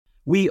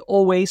We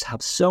always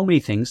have so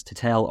many things to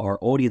tell our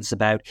audience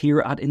about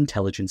here at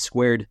Intelligence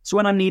Squared, so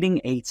when I'm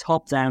needing a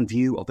top-down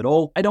view of it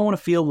all, I don't want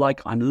to feel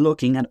like I'm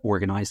looking at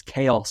organised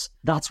chaos.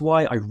 That's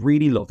why I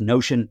really love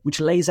Notion, which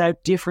lays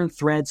out different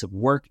threads of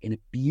work in a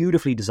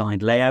beautifully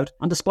designed layout,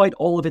 and despite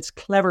all of its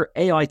clever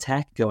AI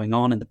tech going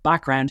on in the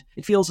background,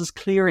 it feels as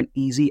clear and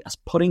easy as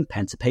putting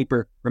pen to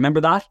paper.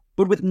 Remember that?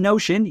 But with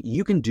Notion,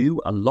 you can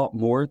do a lot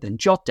more than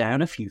jot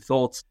down a few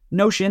thoughts.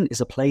 Notion is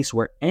a place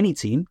where any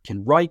team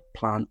can write,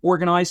 plan,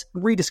 organise,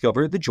 and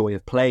rediscover the joy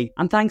of play.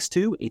 And thanks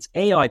to its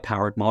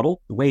AI-powered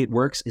model, the way it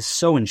works is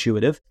so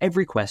intuitive,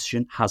 every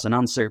question has an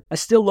answer. I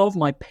still love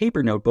my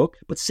paper notebook,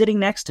 but sitting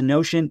next to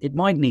Notion, it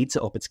might need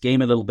to up its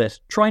game a little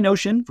bit. Try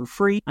Notion for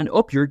free and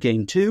up your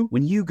game too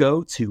when you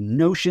go to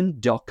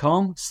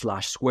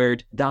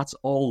notion.com/squared. That's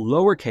all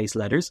lowercase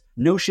letters,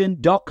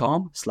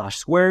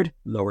 notion.com/squared,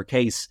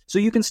 lowercase. So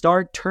you can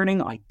start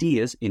turning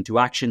ideas into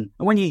action.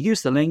 And when you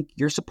use the link,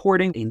 you're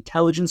supporting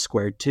Intelligence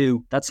Squared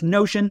too. That's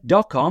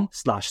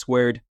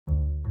notion.com/squared.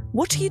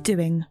 What are you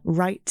doing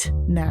right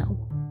now?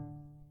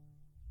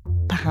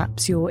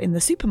 Perhaps you're in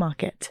the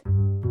supermarket.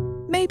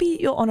 Maybe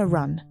you're on a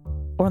run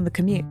or on the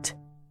commute.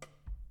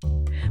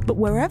 But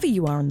wherever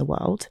you are in the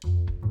world,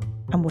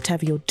 and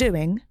whatever you're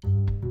doing,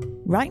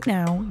 right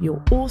now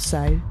you're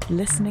also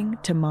listening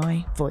to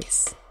my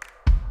voice.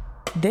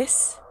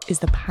 This is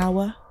the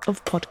power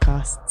of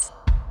podcasts.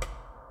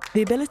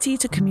 The ability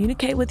to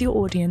communicate with your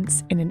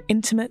audience in an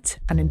intimate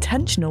and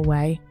intentional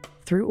way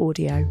through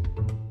audio.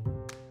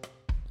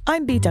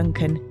 I'm Bea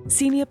Duncan,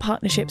 Senior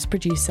Partnerships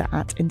Producer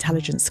at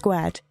Intelligence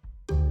Squared.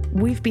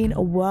 We've been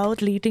a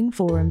world-leading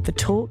forum for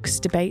talks,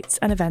 debates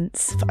and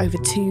events for over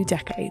 2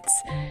 decades.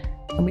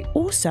 And we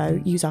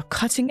also use our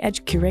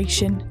cutting-edge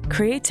curation,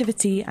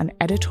 creativity and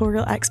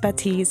editorial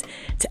expertise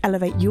to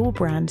elevate your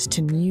brand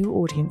to new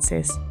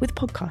audiences with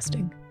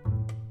podcasting.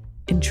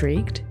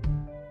 Intrigued?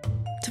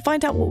 To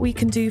find out what we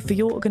can do for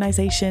your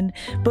organisation,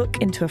 book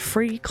into a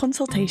free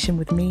consultation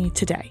with me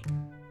today.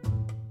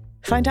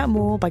 Find out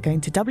more by going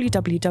to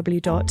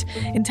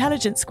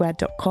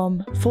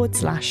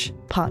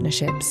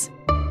www.intelligencesquared.com/partnerships.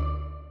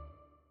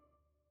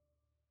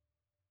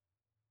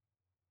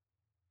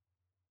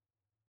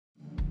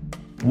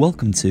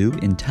 Welcome to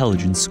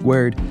Intelligence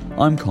Squared.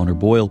 I'm Connor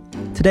Boyle.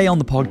 Today on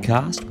the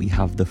podcast, we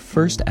have the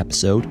first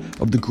episode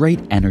of The Great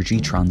Energy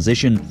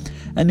Transition,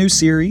 a new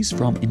series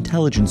from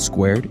Intelligence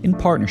Squared in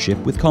partnership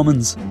with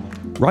Cummins.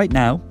 Right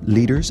now,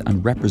 leaders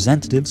and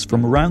representatives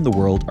from around the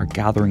world are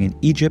gathering in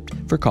Egypt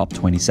for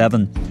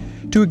COP27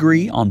 to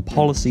agree on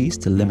policies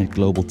to limit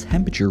global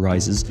temperature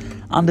rises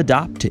and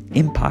adapt to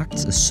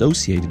impacts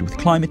associated with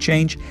climate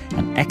change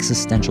and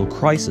existential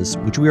crisis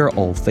which we are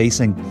all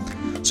facing.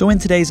 So in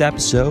today's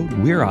episode,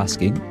 we're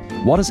asking,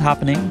 what is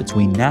happening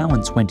between now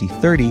and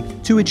 2030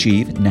 to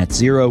achieve net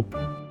zero?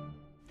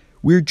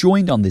 We're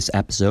joined on this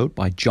episode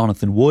by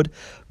Jonathan Wood,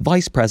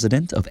 Vice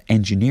President of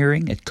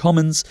Engineering at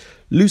Cummins,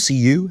 Lucy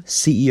Yu,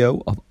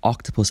 CEO of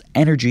Octopus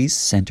Energy's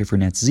Centre for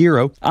Net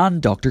Zero,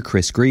 and Dr.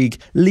 Chris Grieg,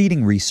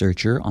 leading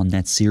researcher on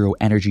net zero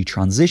energy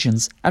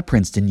transitions at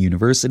Princeton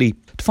University.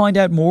 To find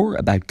out more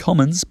about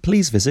Cummins,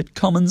 please visit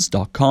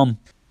cummins.com.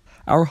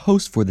 Our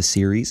host for the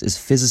series is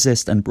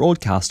physicist and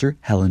broadcaster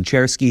Helen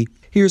Czerski.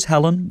 Here's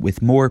Helen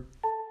with more.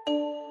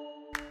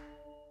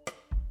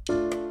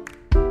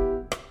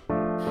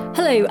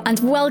 Hello and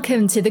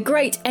welcome to The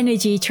Great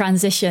Energy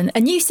Transition, a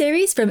new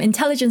series from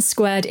Intelligence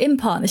Squared in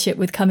partnership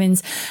with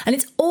Cummins, and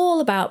it's all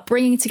about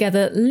bringing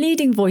together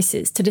leading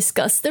voices to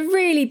discuss the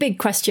really big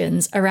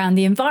questions around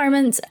the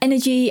environment,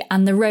 energy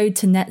and the road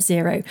to net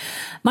zero.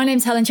 My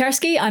name's Helen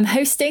Czerski, I'm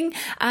hosting,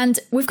 and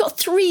we've got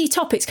 3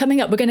 topics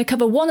coming up. We're going to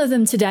cover one of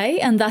them today,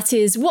 and that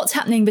is what's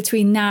happening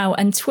between now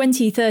and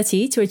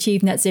 2030 to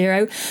achieve net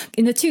zero.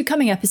 In the 2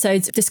 coming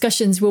episodes,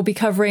 discussions will be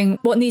covering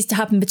what needs to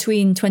happen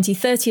between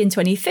 2030 and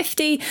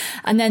 2050,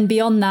 and then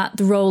beyond that,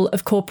 the role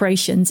of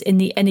corporations in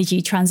the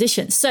energy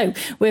transition. So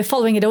we're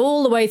following it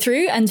all the way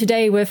through, and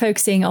today we're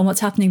focusing on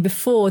what's happening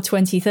before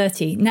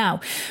 2030. Now,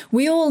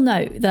 we all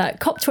know that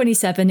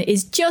COP27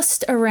 is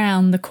just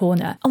around the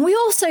corner, and we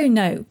also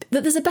know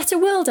that there's a better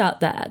world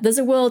out there. There's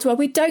a world where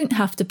we don't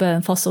have to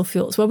burn fossil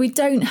fuels, where we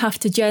don't have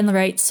to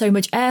generate so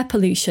much air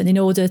pollution in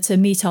order to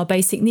meet our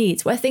basic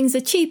needs, where things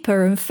are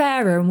cheaper and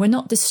fairer, and we're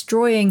not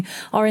destroying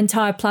our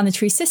entire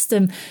planetary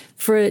system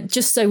for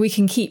just so we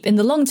can keep, in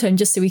the long term,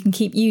 just so we can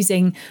keep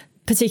using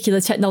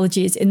particular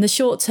technologies in the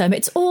short term.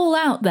 It's all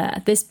out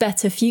there, this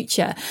better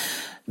future.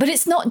 But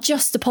it's not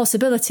just a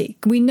possibility.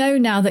 We know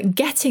now that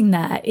getting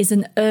there is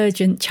an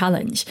urgent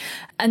challenge.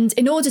 And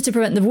in order to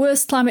prevent the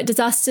worst climate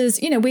disasters,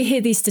 we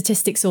hear these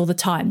statistics all the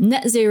time.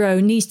 Net zero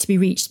needs to be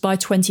reached by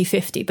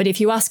 2050. But if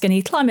you ask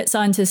any climate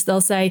scientists, they'll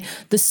say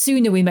the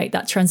sooner we make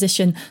that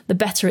transition, the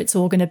better it's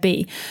all going to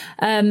be.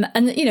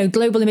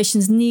 Global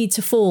emissions need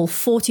to fall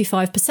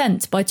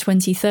 45% by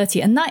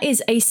 2030. And that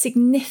is a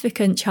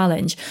significant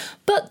challenge.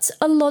 But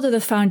a lot of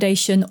the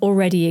foundation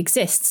already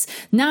exists.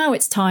 Now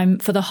it's time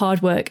for the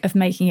hard work of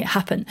making making it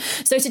happen.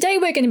 So today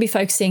we're going to be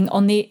focusing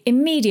on the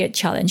immediate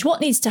challenge.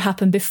 What needs to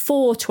happen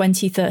before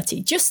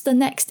 2030? Just the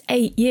next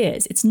 8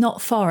 years. It's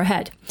not far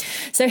ahead.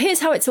 So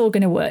here's how it's all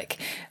going to work.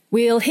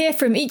 We'll hear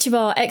from each of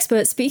our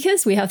expert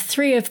speakers. We have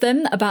 3 of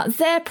them about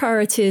their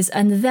priorities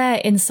and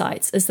their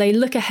insights as they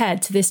look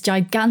ahead to this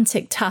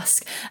gigantic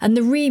task and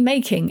the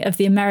remaking of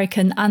the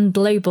American and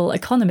global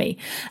economy.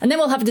 And then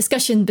we'll have a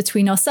discussion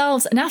between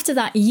ourselves. And after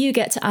that, you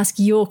get to ask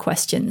your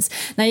questions.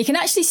 Now, you can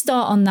actually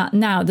start on that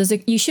now.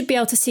 You should be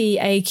able to see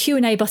a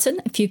Q&A button.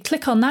 If you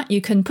click on that,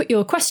 you can put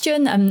your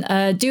question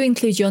and do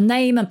include your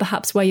name and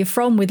perhaps where you're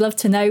from. We'd love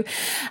to know.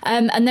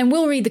 And then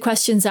we'll read the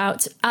questions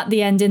out at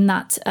the end in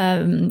that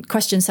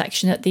question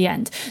section at the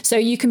end. So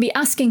you can be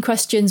asking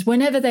questions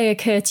whenever they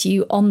occur to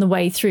you on the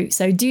way through.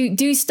 So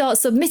do start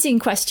submitting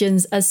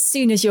questions as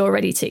soon as you're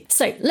ready to.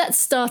 So let's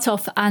start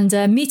off and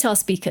meet our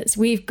speakers.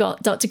 We've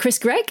got Dr. Chris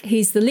Gregg.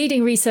 He's the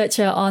leading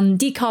researcher on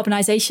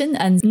decarbonisation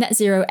and net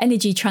zero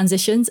energy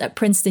transitions at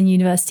Princeton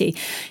University.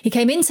 He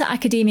came into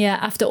academia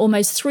after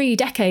almost 3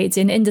 decades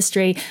in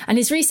industry, and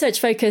his research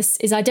focus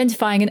is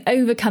identifying and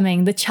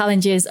overcoming the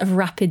challenges of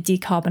rapid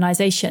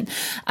decarbonisation.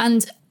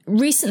 And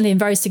recently, and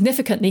very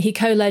significantly, he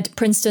co-led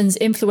Princeton's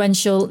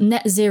influential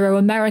Net Zero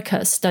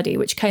America study,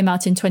 which came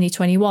out in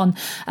 2021,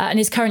 and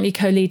is currently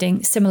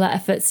co-leading similar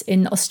efforts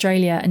in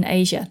Australia and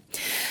Asia.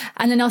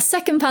 And then our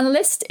second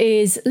panellist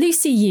is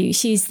Lucy Yu.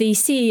 She's the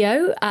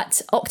CEO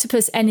at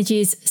Octopus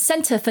Energy's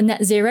Centre for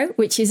Net Zero,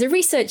 which is a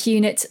research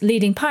unit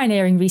leading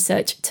pioneering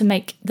research to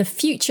make the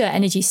future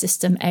energy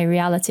system a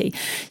reality.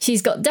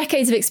 She's got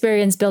decades of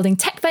experience building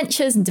tech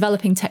ventures and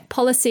developing tech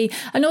policy,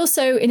 and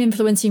also in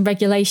influencing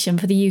regulation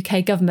for the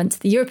UK government,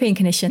 the European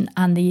Commission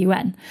and the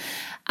UN.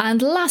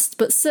 And last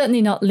but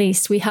certainly not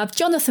least, we have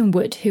Jonathan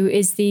Wood, who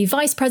is the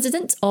Vice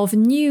President of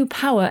New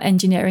Power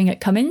Engineering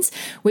at Cummins,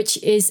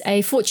 which is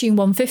a Fortune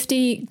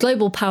 150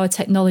 global power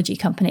technology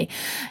company.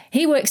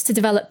 He works to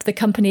develop the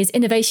company's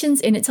innovations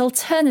in its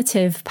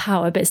alternative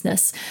power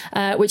business,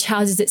 which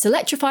houses its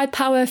electrified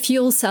power,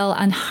 fuel cell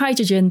and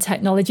hydrogen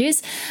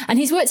technologies. And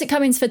he's worked at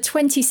Cummins for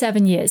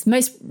 27 years,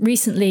 most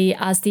recently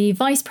as the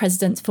Vice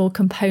President for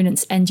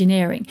Components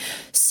Engineering.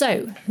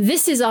 So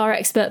this is our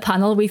expert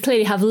panel. We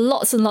clearly have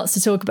lots and lots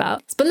to talk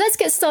about. But let's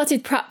get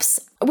started perhaps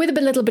with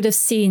a little bit of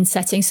scene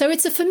setting. So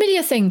it's a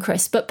familiar thing,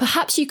 Chris, but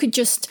perhaps you could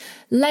just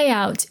lay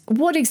out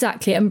what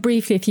exactly, and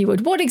briefly if you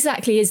would, what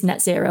exactly is net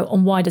zero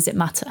and why does it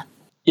matter?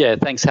 Yeah,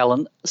 thanks,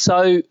 Helen.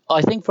 So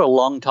I think for a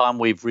long time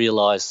we've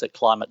realised that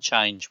climate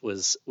change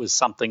was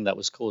something that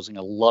was causing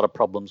a lot of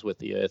problems with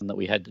the Earth and that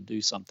we had to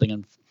do something.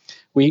 And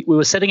we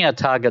were setting our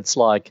targets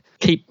like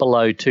keep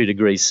below 2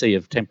 degrees C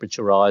of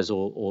temperature rise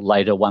or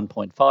later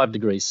 1.5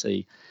 degrees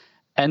C.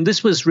 And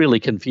this was really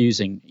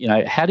confusing. You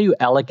know, how do you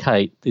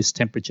allocate this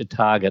temperature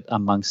target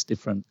amongst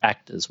different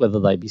actors,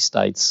 whether they be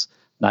states,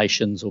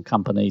 nations or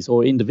companies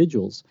or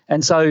individuals?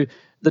 And so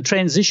the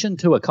transition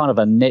to a kind of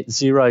a net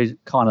zero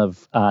kind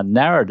of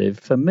narrative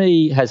for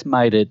me has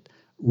made it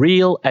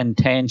real and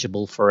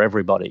tangible for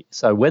everybody.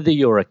 So whether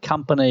you're a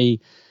company,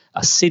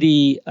 a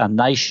city, a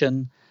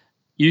nation,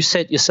 you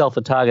set yourself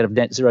a target of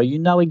net zero, you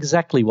know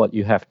exactly what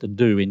you have to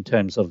do in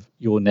terms of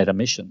your net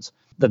emissions.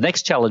 The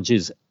next challenge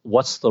is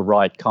what's the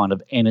right kind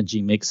of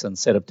energy mix and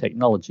set of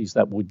technologies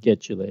that would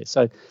get you there.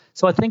 So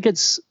I think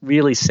it's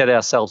really set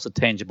ourselves a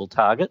tangible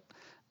target,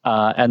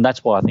 and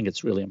that's why I think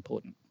it's really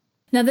important.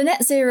 Now, the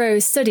net zero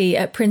study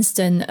at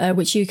Princeton,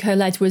 which you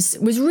co-led, was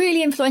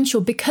really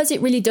influential because it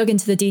really dug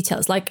into the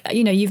details. Like,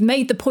 you know, you've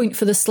made the point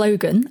for the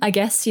slogan, I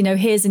guess, you know,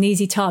 here's an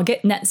easy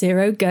target, net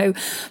zero, go.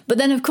 But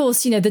then, of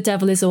course, you know, the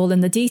devil is all in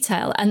the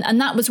detail.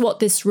 And that was what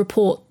this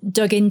report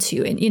dug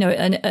into. And, you know,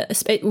 and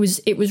it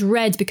was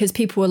read because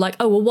people were like,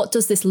 oh, well, what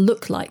does this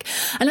look like?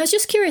 And I was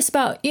just curious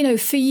about, you know,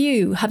 for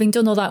you, having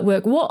done all that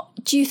work, what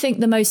do you think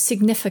the most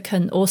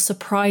significant or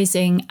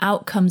surprising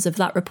outcomes of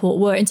that report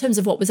were in terms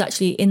of what was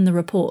actually in the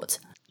report?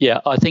 Yeah,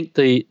 I think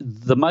the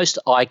most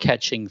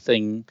eye-catching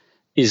thing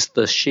is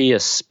the sheer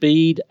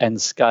speed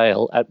and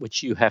scale at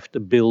which you have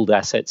to build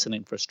assets and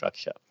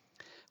infrastructure.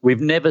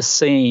 We've never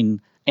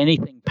seen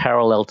anything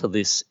parallel to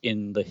this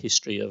in the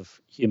history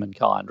of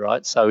humankind,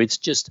 right? So it's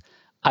just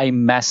a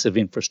massive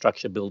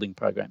infrastructure building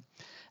program.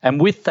 And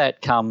with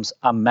that comes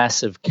a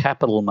massive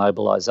capital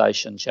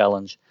mobilisation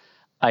challenge,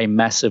 a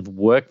massive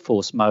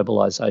workforce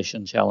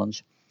mobilisation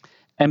challenge.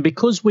 And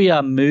because we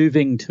are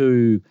moving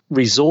to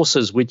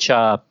resources which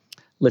are,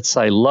 let's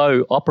say,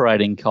 low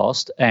operating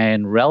cost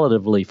and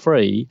relatively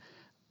free,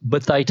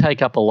 but they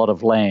take up a lot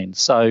of land.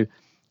 So,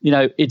 you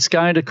know, it's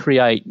going to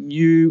create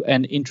new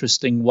and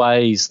interesting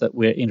ways that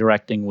we're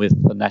interacting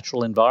with the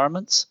natural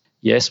environments.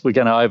 Yes, we're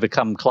going to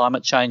overcome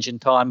climate change in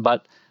time,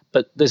 but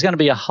there's going to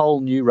be a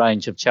whole new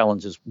range of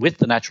challenges with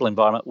the natural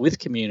environment, with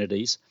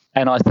communities.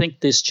 And I think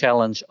this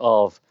challenge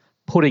of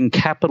putting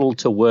capital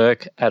to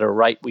work at a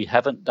rate we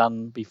haven't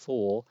done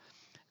before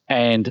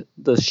and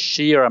the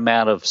sheer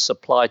amount of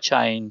supply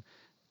chain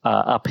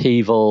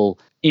upheaval,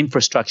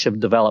 infrastructure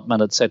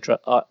development, etc.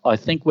 I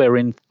think we're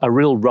in a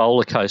real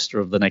roller coaster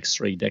of the next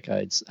 3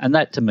 decades. And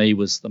that to me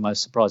was the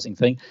most surprising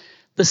thing.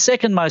 The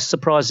second most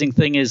surprising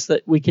thing is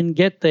that we can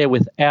get there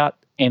without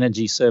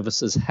energy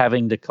services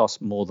having to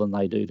cost more than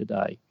they do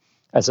today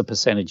as a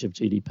percentage of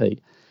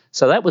GDP.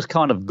 So that was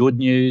kind of good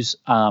news,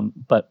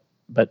 but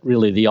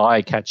really the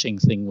eye-catching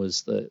thing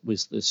was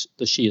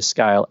the sheer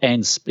scale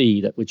and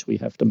speed at which we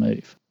have to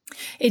move.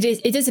 It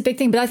is a big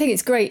thing, but I think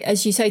it's great,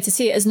 as you say, to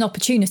see it as an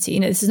opportunity.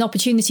 This is an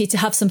opportunity to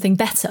have something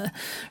better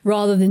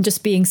rather than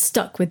just being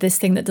stuck with this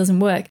thing that doesn't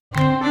work.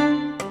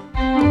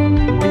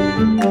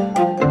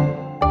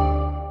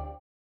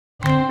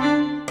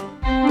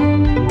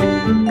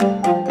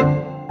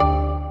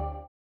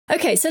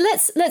 Okay, so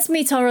let's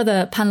meet our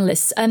other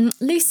panelists.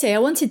 Lucy, I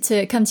wanted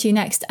to come to you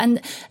next.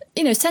 And,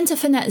 Centre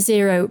for Net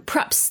Zero,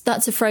 perhaps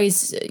that's a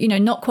phrase,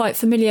 not quite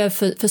familiar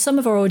for some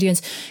of our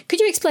audience. Could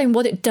you explain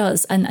what it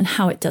does and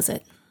how it does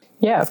it?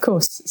 Yeah, of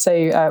course.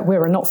 So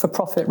we're a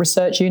not-for-profit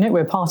research unit.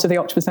 We're part of the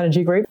Octopus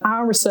Energy Group.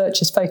 Our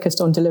research is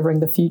focused on delivering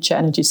the future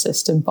energy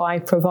system by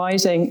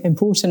providing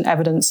important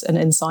evidence and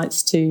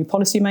insights to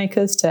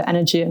policymakers, to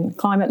energy and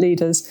climate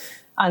leaders,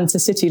 and to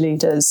city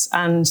leaders.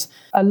 And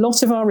a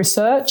lot of our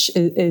research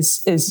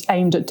is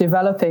aimed at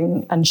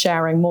developing and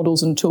sharing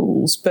models and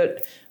tools.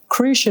 But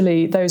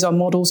crucially, those are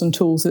models and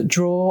tools that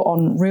draw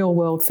on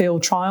real-world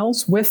field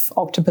trials with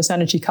Octopus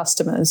Energy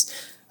customers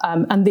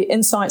and the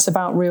insights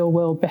about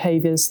real-world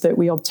behaviours that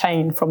we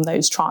obtain from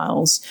those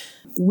trials.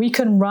 We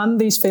can run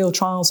these field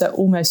trials at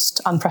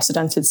almost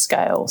unprecedented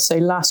scale. So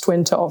last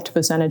winter,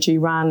 Octopus Energy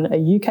ran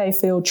a UK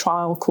field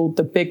trial called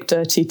the Big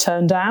Dirty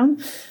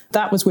Turndown.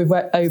 That was with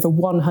over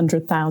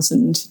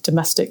 100,000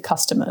 domestic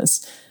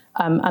customers.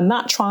 And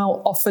that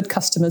trial offered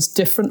customers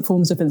different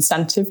forms of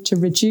incentive to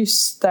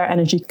reduce their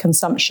energy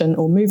consumption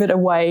or move it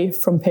away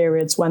from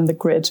periods when the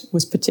grid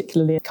was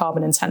particularly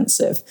carbon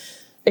intensive.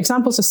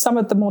 Examples of some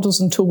of the models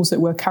and tools that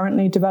we're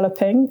currently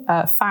developing,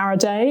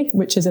 Faraday,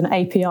 which is an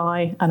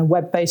API and a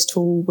web-based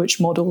tool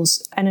which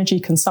models energy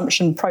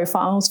consumption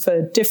profiles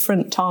for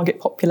different target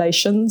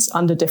populations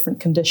under different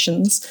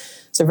conditions.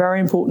 It's a very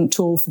important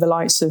tool for the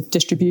likes of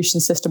distribution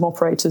system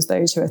operators,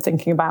 those who are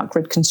thinking about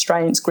grid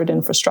constraints, grid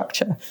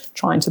infrastructure,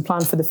 trying to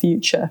plan for the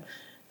future.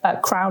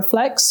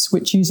 Crowdflex,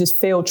 which uses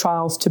field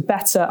trials to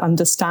better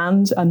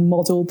understand and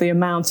model the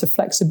amount of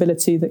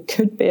flexibility that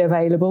could be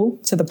available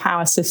to the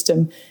power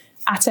system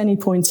at any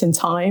point in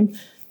time,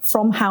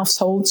 from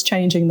households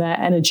changing their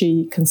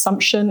energy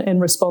consumption in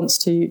response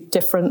to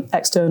different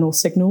external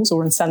signals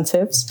or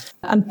incentives,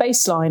 and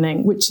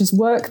baselining, which is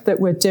work that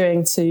we're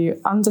doing to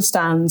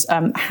understand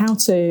how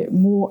to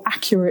more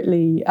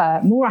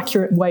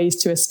accurate ways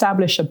to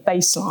establish a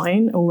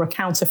baseline or a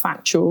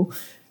counterfactual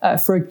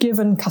for a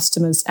given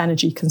customer's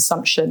energy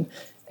consumption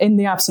in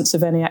the absence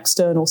of any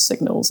external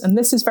signals. And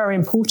this is very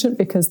important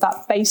because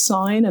that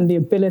baseline and the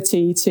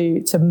ability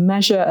to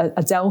measure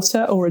a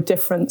delta or a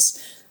difference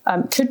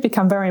could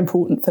become very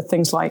important for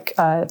things like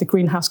the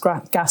greenhouse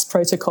gas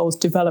protocol's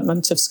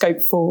development of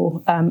scope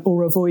 4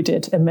 or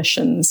avoided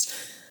emissions.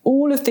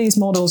 All of these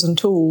models and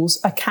tools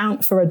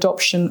account for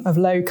adoption of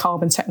low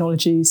carbon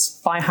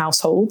technologies by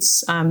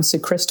households. So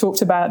Chris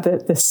talked about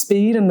the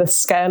speed and the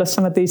scale of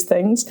some of these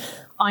things.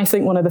 I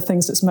think one of the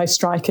things that's most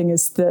striking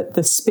is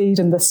the speed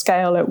and the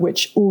scale at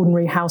which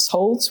ordinary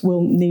households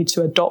will need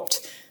to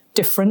adopt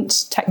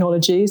different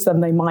technologies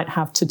than they might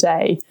have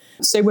today.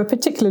 So we're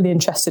particularly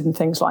interested in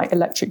things like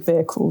electric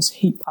vehicles,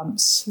 heat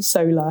pumps,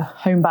 solar,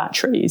 home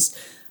batteries.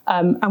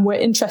 And we're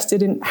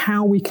interested in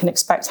how we can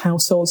expect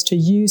households to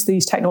use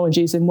these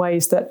technologies in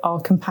ways that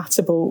are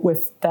compatible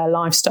with their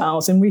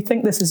lifestyles. And we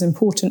think this is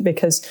important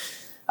because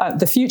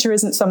the future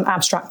isn't some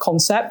abstract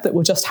concept that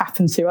will just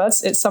happen to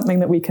us. It's something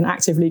that we can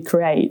actively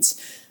create.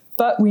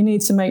 But we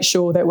need to make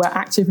sure that we're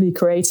actively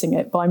creating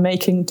it by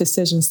making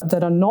decisions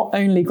that are not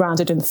only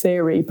grounded in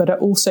theory, but are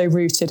also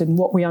rooted in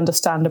what we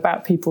understand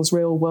about people's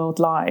real world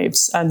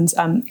lives. And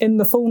in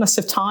the fullness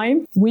of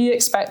time, we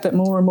expect that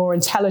more and more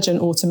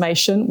intelligent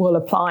automation will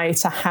apply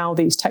to how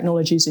these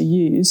technologies are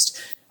used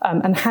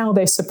and how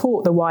they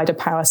support the wider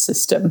power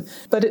system.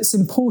 But it's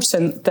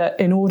important that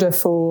in order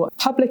for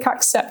public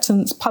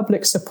acceptance,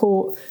 public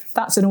support,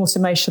 that's an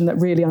automation that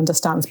really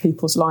understands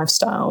people's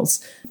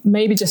lifestyles.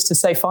 Maybe just to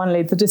say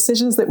finally, the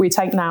decisions that we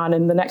take now and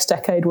in the next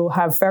decade will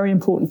have very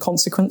important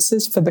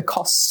consequences for the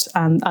cost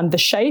and the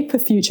shape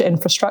of future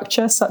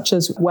infrastructure, such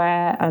as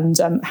where and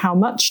how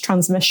much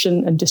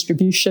transmission and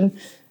distribution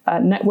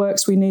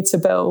networks we need to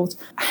build,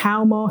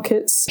 how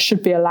markets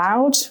should be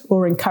allowed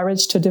or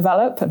encouraged to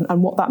develop,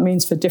 and what that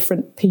means for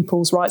different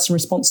people's rights and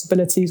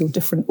responsibilities or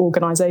different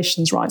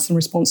organisations' rights and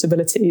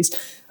responsibilities.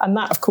 And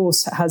that, of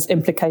course, has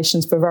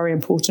implications for very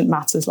important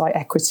matters like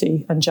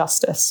equity and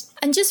justice.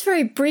 And just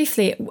very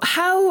briefly,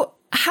 how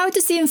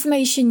does the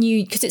information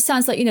because it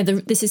sounds like,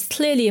 this is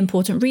clearly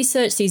important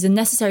research, these are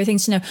necessary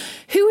things to know.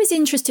 Who is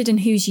interested in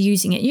who's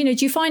using it?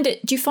 Do you find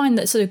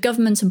that sort of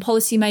government and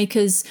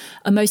policymakers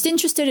are most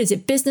interested? Is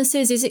it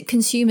businesses? Is it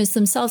consumers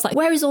themselves? Like,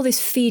 where is all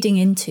this feeding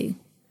into?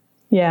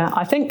 Yeah,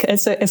 I think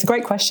it's a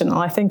great question. And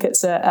I think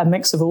it's a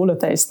mix of all of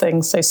those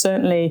things. So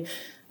certainly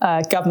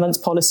governments,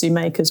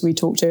 policymakers we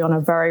talk to on a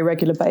very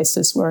regular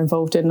basis. We're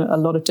involved in a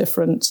lot of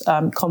different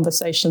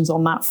conversations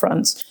on that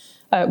front.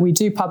 We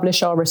do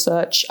publish our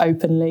research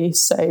openly.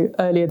 So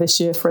earlier this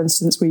year, for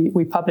instance,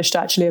 we published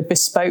actually a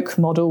bespoke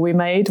model we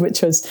made,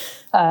 which was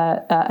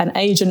an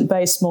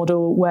agent-based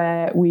model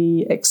where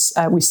we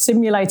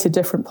simulated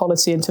different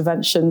policy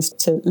interventions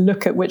to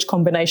look at which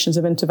combinations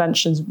of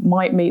interventions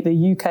might meet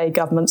the UK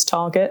government's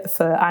target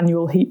for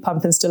annual heat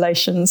pump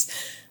installations.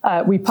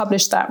 We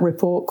published that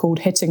report called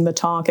Hitting the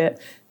Target,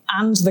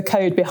 and the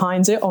code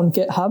behind it on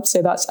GitHub,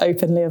 so that's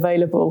openly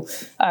available.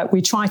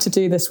 We try to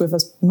do this with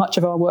as much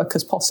of our work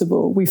as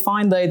possible. We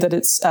find, though, that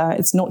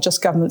it's not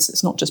just governments,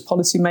 it's not just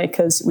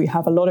policymakers. We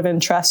have a lot of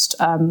interest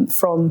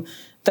from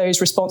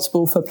those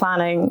responsible for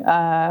planning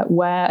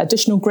where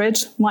additional grid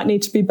might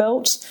need to be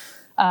built.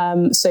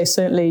 So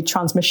certainly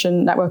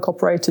transmission network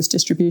operators,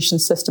 distribution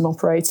system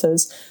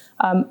operators,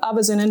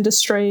 others in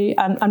industry,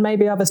 and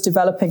maybe others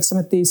developing some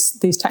of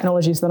these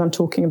technologies that I'm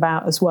talking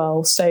about as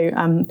well.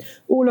 So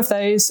all of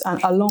those,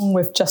 along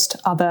with just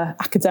other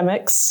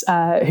academics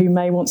who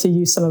may want to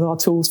use some of our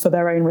tools for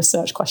their own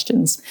research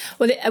questions.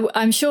 Well,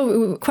 I'm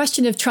sure the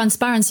question of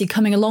transparency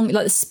coming along,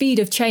 like the speed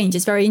of change,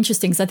 is very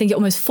interesting, because I think it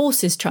almost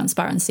forces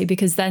transparency,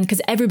 because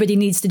everybody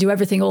needs to do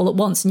everything all at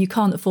once and you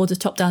can't afford a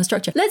top-down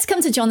structure. Let's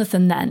come to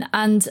Jonathan then.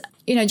 And,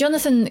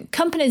 Jonathan,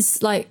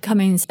 companies like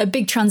Cummins, a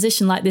big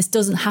transition like this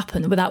doesn't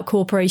happen without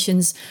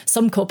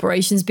some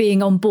corporations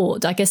being on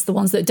board. I guess the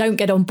ones that don't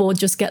get on board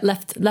just get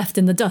left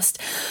in the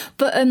dust.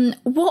 But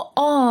what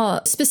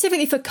are,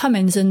 specifically for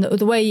Cummins and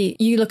the way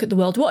you look at the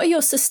world, what are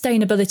your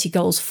sustainability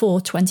goals for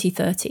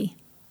 2030?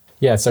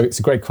 Yeah, so it's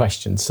a great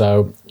question.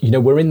 So,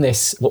 we're in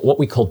this, what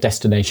we call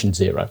Destination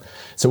Zero.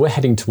 So we're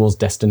heading towards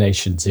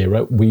Destination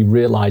Zero. We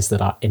realise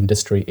that our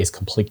industry is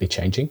completely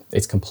changing.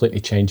 It's completely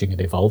changing and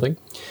evolving.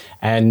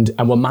 And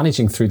we're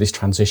managing through this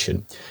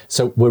transition.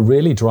 So we're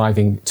really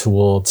driving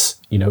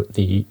towards,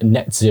 the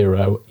net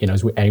zero,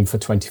 as we aim for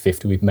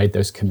 2050. We've made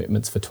those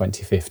commitments for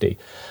 2050.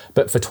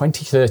 But for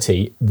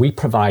 2030, we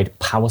provide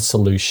power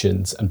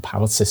solutions and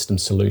power system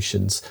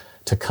solutions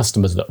to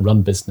customers that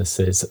run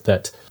businesses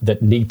that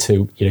need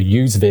to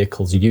use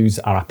vehicles, use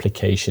our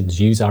applications,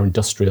 use our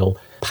industrial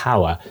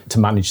power to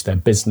manage their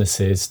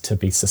businesses, to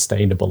be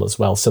sustainable as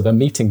well. So they're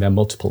meeting their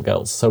multiple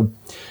goals. So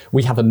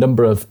we have a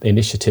number of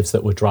initiatives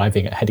that we're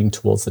driving at heading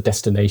towards the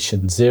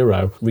Destination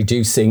Zero,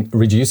 reducing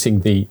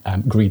the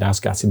greenhouse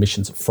gas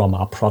emissions from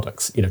our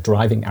products,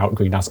 driving out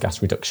greenhouse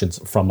gas reductions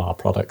from our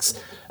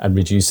products and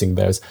reducing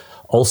those.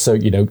 Also,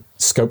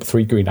 Scope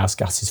 3 greenhouse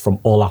gases from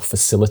all our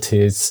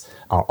facilities,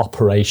 our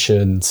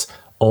operations,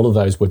 all of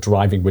those, we're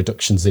driving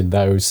reductions in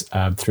those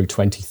through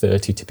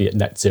 2030 to be at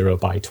net zero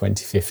by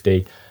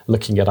 2050,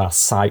 looking at our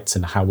sites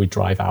and how we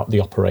drive out the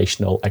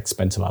operational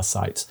expense of our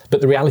sites.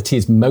 But the reality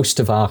is most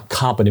of our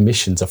carbon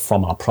emissions are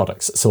from our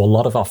products. So a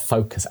lot of our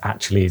focus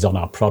actually is on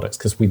our products,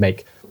 because we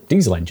make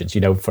diesel engines.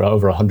 For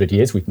over 100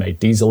 years, we've made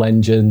diesel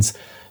engines,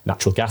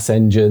 natural gas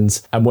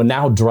engines, and we're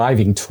now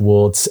driving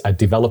towards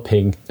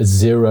developing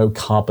zero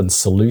carbon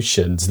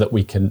solutions that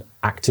we can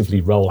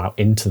actively roll out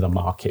into the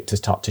market to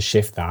start to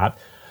shift that,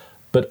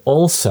 but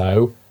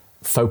also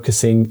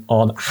focusing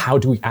on how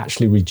do we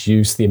actually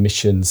reduce the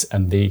emissions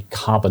and the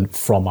carbon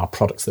from our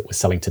products that we're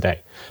selling today.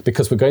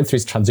 Because we're going through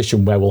this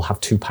transition where we'll have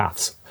two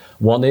paths.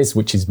 One is,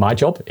 which is my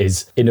job,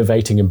 is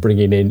innovating and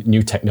bringing in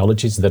new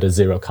technologies that are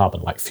zero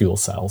carbon, like fuel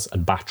cells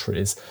and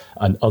batteries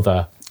and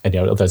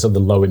those other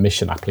low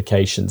emission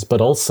applications,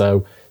 but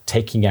also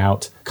taking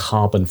out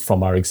carbon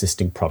from our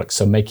existing products.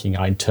 So making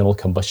our internal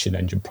combustion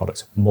engine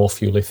products more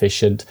fuel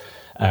efficient,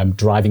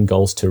 driving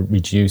goals to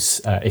reduce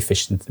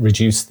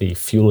the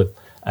fuel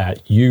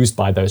used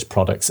by those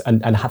products,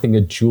 and having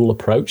a dual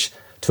approach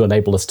to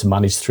enable us to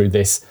manage through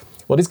this.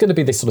 What is going to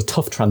be this sort of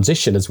tough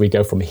transition as we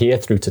go from here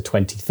through to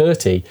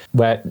 2030,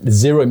 where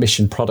zero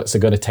emission products are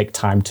going to take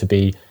time to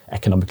be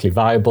economically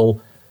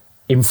viable.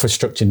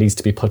 Infrastructure needs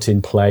to be put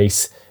in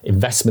place.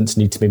 Investments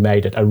need to be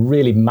made at a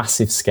really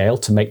massive scale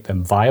to make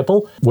them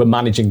viable. We're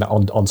managing that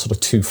on sort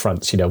of two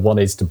fronts. One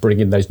is to bring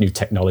in those new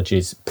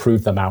technologies,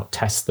 prove them out,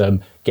 test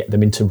them, get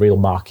them into real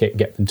market,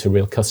 get them to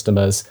real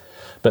customers.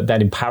 But then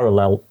in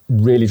parallel,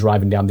 really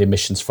driving down the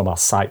emissions from our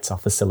sites, our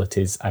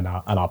facilities, and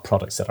our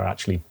products that are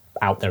actually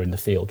out there in the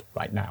field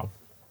right now.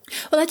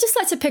 Well, I'd just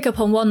like to pick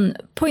up on one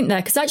point there,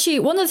 because actually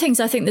one of the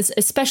things I think that's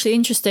especially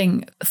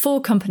interesting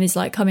for companies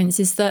like Cummins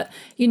is that,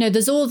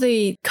 there's all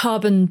the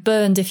carbon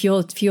burned if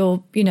your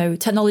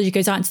technology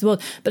goes out into the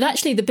world, but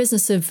actually the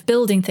business of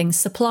building things,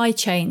 supply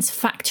chains,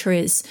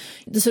 factories,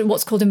 the sort of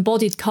what's called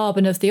embodied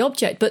carbon of the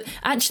object, but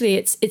actually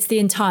it's the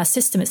entire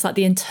system. It's like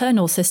the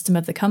internal system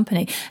of the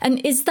company.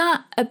 And is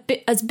that a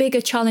bit as big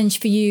a challenge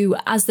for you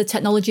as the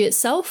technology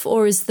itself,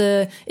 or is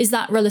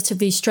that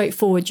relatively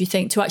straightforward, do you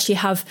think, to actually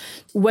have,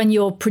 when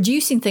you're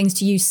producing things,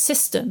 to use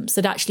systems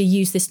that actually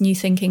use this new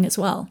thinking as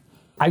well?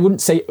 I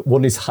wouldn't say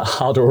one is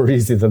harder or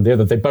easier than the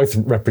other. They both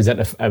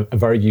represent a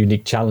very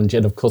unique challenge.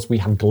 And of course, we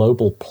have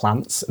global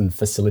plants and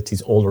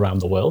facilities all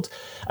around the world.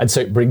 And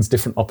so it brings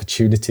different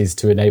opportunities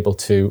to enable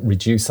to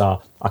reduce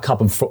our our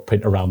carbon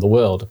footprint around the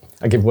world.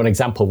 I'll give one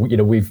example.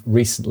 We've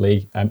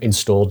recently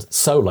installed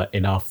solar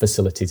in our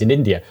facilities in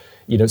India.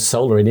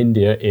 Solar in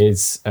India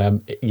is,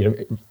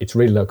 it's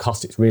really low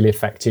cost. It's really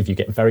effective. You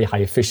get very high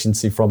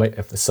efficiency from it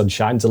if the sun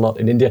shines a lot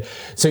in India.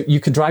 So you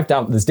can drive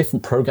down, there's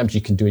different programs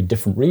you can do in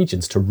different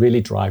regions to really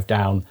drive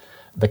down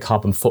the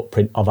carbon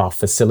footprint of our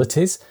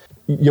facilities.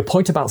 Your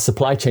point about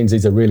supply chains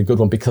is a really good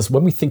one, because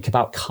when we think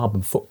about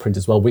carbon footprint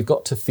as well, we've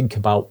got to think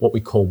about what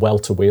we call well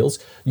to wheels.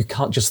 You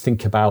can't just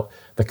think about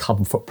the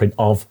carbon footprint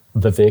of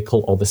the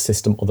vehicle or the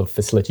system or the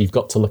facility. You've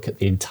got to look at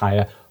the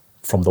entire,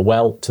 from the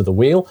well to the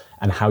wheel,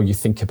 and how you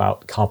think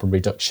about carbon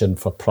reduction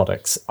for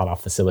products on our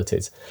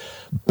facilities.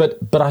 But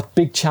our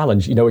big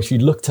challenge, if you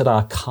looked at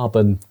our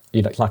carbon,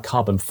 our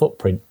carbon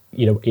footprint,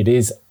 it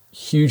is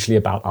hugely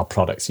about our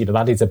products.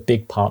 That is a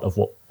big part of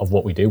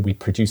what we do. We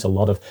produce a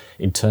lot of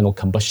internal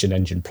combustion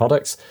engine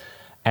products.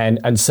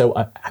 And so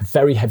a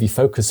very heavy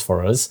focus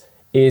for us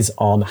is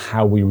on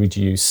how we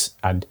reduce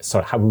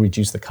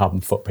the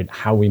carbon footprint,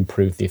 how we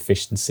improve the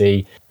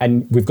efficiency.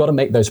 And we've got to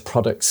make those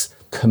products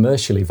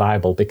commercially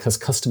viable, because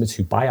customers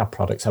who buy our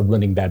products are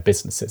running their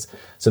businesses.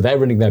 So they're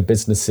running their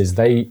businesses.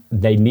 They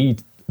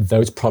need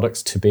those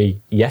products to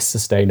be, yes,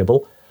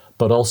 sustainable,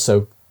 but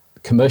also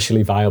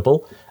commercially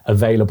viable,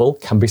 available,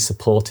 can be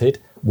supported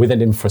with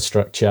an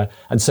infrastructure.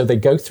 And so they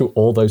go through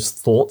all those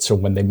thoughts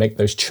when they make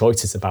those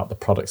choices about the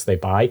products they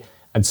buy.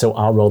 And so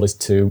our role is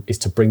to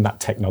bring that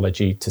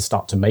technology to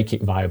start to make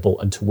it viable,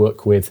 and to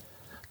work with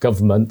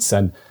governments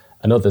and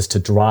others to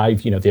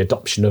drive, the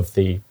adoption of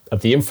the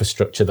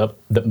infrastructure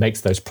that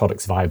makes those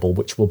products viable,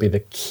 which will be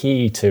the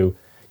key to,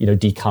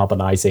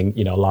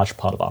 decarbonizing, a large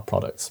part of our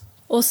products.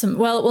 Awesome.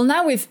 Well,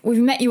 now we've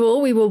met you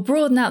all. We will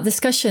broaden out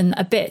discussion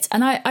a bit.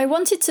 And I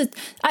wanted to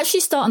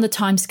actually start on the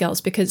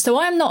timescales, because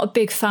I'm not a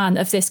big fan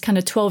of this kind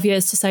of 12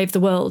 years to save the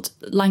world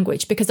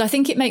language, because I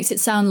think it makes it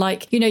sound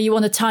like, you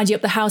want to tidy up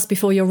the house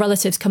before your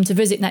relatives come to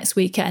visit next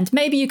weekend.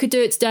 Maybe you could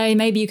do it today.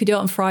 Maybe you could do it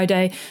on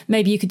Friday.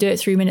 Maybe you could do it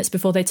 3 minutes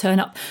before they turn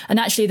up. And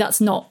actually,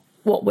 that's not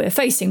what we're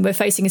facing. We're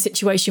facing a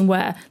situation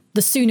where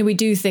the sooner we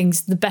do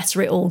things, the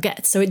better it all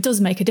gets. So it does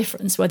make a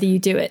difference whether you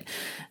do it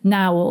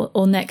now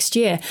or next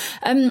year.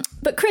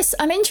 But Chris,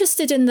 I'm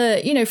interested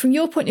in from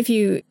your point of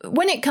view,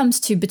 when it comes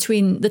to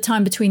the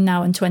time between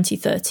now and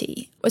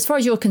 2030, as far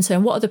as you're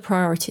concerned, what are the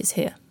priorities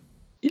here?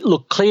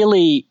 Look,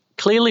 clearly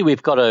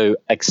we've got to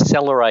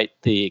accelerate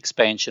the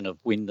expansion of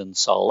wind and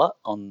solar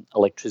on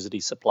electricity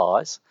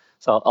supplies.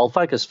 So I'll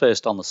focus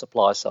first on the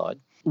supply side.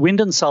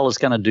 Wind and solar is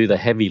going to do the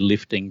heavy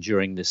lifting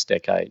during this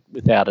decade,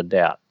 without a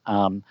doubt.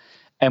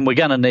 And we're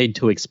going to need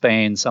to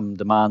expand some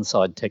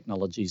demand-side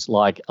technologies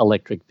like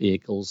electric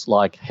vehicles,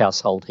 like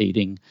household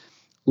heating,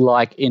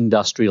 like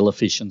industrial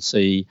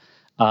efficiency,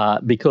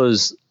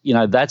 because,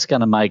 that's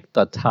going to make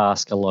the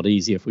task a lot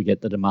easier if we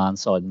get the demand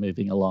side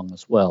moving along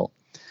as well.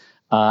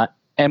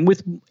 And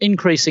with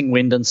increasing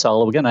wind and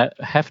solar, we're going to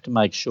have to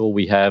make sure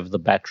we have the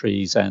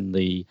batteries and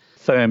the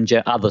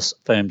other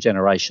firm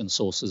generation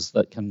sources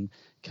that can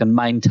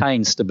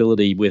maintain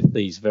stability with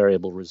these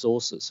variable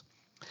resources.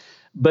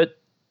 But,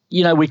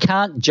 we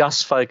can't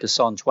just focus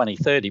on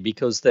 2030,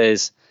 because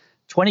there's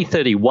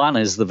 2031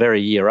 is the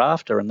very year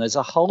after, and there's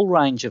a whole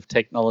range of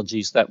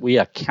technologies that we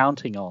are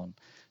counting on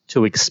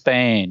to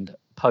expand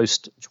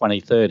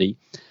post-2030.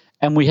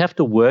 And we have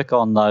to work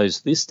on those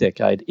this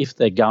decade if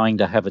they're going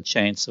to have a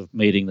chance of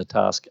meeting the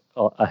task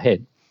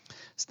ahead.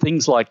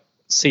 Things like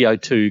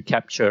CO2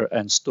 capture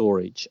and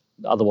storage,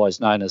 otherwise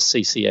known as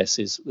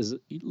CCS, there's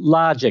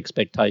large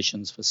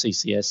expectations for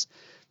CCS,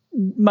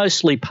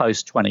 mostly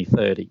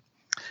post-2030.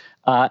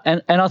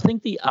 And I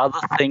think the other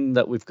thing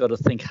that we've got to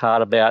think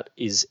hard about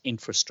is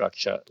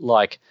infrastructure,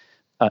 like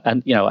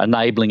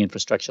enabling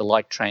infrastructure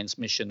like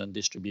transmission and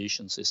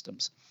distribution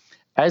systems.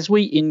 As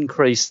we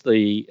increase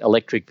the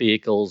electric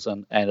vehicles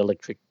and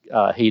electric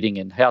heating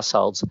in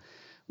households,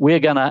 we're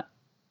going to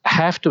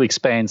have to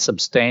expand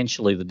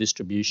substantially the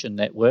distribution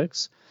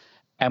networks.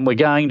 And we're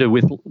going to,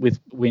 with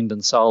wind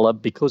and solar,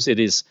 because it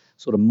is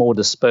sort of more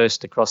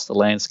dispersed across the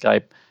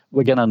landscape,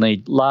 we're going to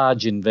need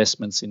large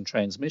investments in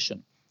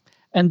transmission.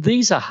 And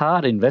these are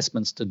hard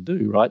investments to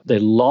do, right? They're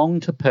long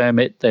to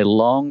permit, they're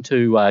long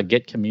to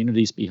get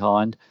communities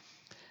behind.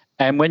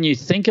 And when you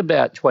think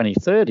about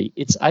 2030,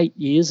 it's 8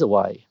 years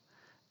away.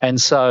 And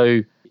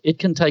so it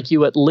can take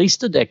you at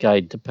least a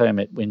decade to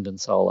permit wind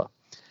and solar.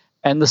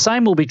 And the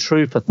same will be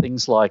true for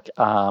things like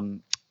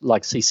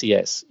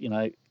CCS.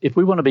 If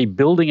we want to be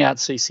building out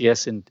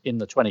CCS in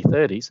the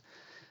 2030s,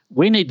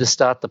 we need to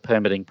start the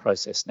permitting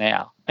process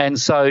now. And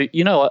so,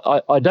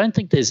 I don't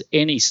think there's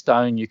any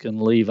stone you can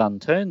leave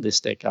unturned this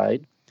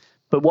decade.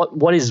 But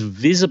what is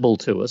visible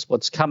to us,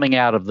 what's coming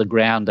out of the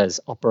ground as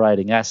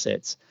operating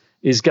assets,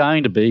 is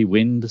going to be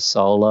wind,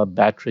 solar,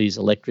 batteries,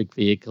 electric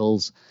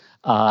vehicles,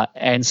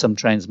 and some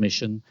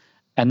transmission.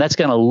 And that's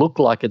going to look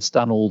like it's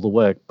done all the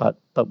work, but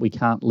we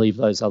can't leave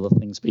those other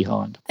things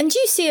behind. And do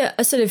you see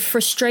a sort of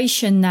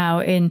frustration now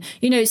in,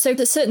 so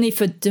that certainly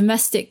for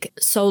domestic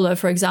solar,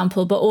 for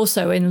example, but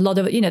also in a lot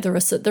of,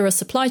 there are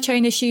supply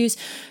chain issues.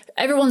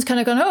 everyone's kind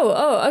of gone,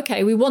 oh,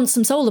 okay, we want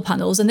some solar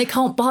panels, and they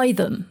can't buy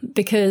them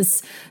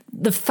because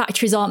the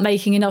factories aren't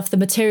making enough, the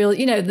material,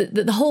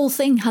 the whole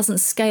thing hasn't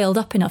scaled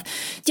up enough.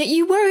 Yet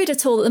you worried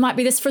at all that there might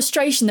be this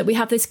frustration that we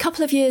have this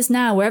couple of years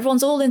now where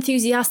everyone's all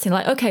enthusiastic,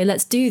 like, okay,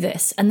 let's do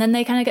this. And then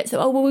they kind of get to,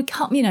 oh, well, we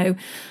can't,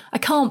 I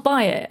can't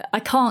buy it. I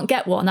can't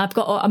get one.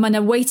 I'm in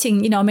a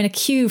waiting, I'm in a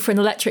queue for an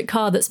electric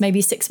car that's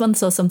maybe 6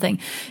 months or something.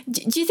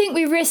 Do you think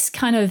we risk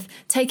kind of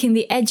taking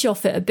the edge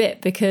off it a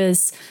bit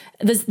because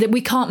that we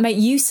can't make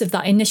use of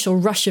that initial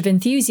rush of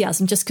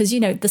enthusiasm just because,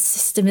 the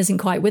system isn't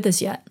quite with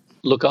us yet?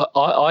 Look,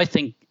 I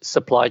think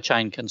supply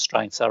chain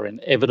constraints are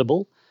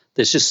inevitable.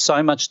 There's just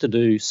so much to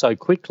do so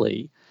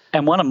quickly.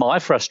 And one of my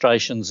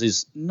frustrations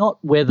is not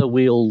whether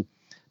we'll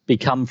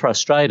become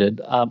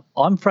frustrated.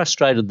 I'm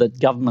frustrated that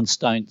governments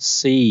don't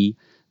see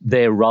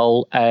their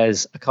role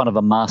as a kind of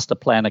a master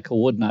planner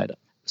coordinator.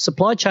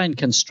 Supply chain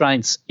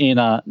constraints in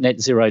a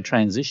net zero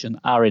transition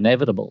are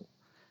inevitable.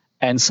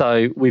 And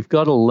so we've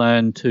got to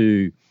learn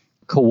to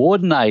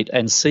coordinate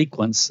and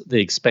sequence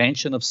the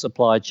expansion of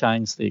supply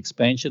chains, the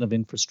expansion of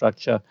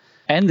infrastructure,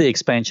 and the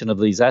expansion of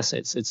these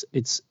assets.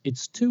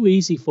 It's too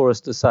easy for us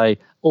to say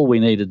all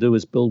we need to do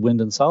is build wind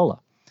and solar.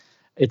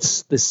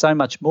 There's so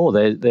much more.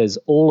 There's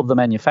all of the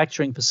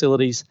manufacturing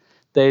facilities.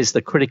 There's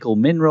the critical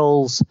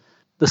minerals.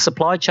 The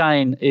supply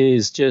chain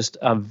is just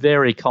a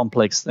very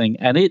complex thing,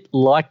 and it,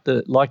 like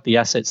the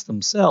assets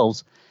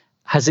themselves,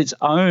 has its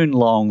own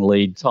long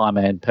lead time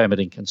and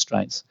permitting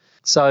constraints.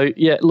 So,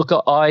 yeah, look,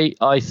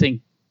 I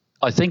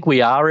think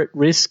we are at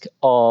risk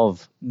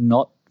of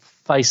not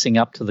facing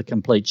up to the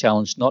complete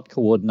challenge, not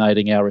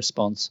coordinating our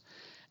response,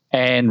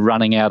 and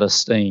running out of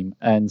steam.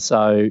 And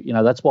so,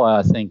 that's why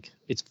I think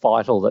it's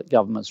vital that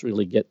governments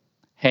really get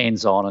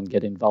hands-on and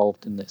get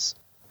involved in this.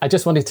 I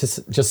just wanted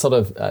to just sort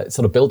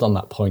of build on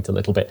that point a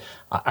little bit.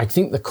 I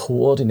think the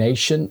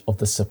coordination of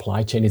the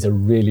supply chain is a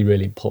really,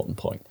 really important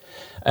point.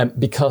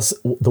 Because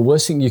the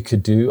worst thing you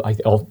could do,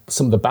 or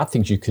some of the bad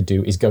things you could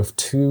do, is go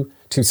too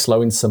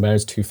slow in some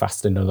areas, too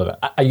fast in another.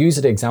 I use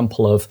an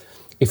example of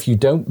if you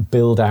don't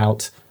build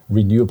out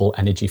renewable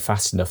energy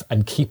fast enough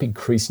and keep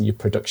increasing your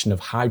production of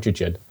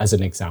hydrogen, as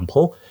an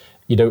example,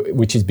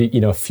 which is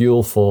a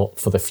fuel for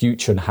the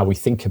future and how we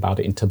think about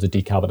it in terms of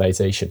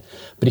decarbonisation.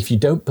 But if you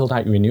don't build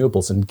out your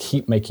renewables and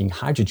keep making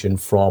hydrogen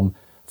from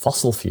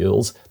fossil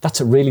fuels,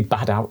 that's a really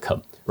bad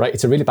outcome, right?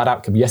 It's a really bad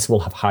outcome. Yes, we'll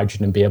have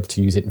hydrogen and be able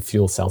to use it in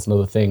fuel cells and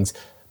other things,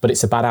 but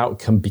it's a bad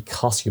outcome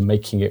because you're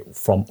making it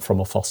from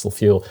a fossil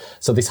fuel.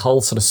 So this whole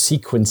sort of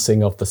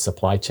sequencing of the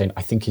supply chain,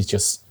 I think, is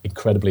just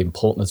incredibly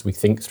important as we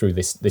think through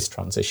this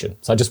transition.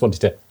 So I just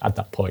wanted to add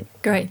that point.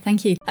 Great,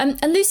 thank you. And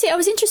Lucy, I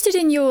was interested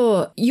in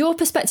your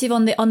perspective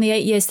on the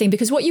 8 years thing,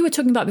 because what you were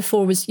talking about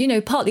before was,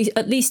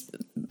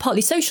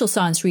 partly social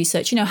science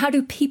research. How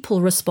do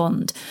people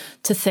respond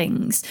to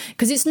things?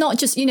 Because it's not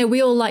just,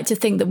 we all like to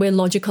think that we're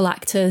logical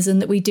actors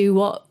and that we do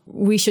what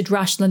we should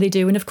rationally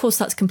do. And of course,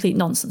 that's complete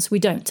nonsense. We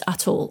don't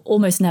at all,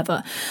 almost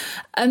never.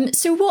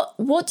 So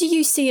what do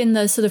you see in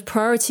the sort of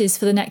priorities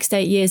for the next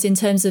 8 years in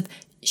terms of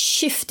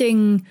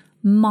shifting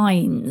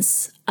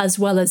minds as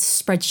well as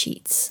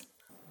spreadsheets?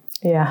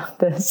 Yeah,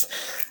 there's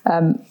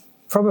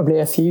probably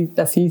a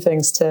few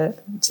things to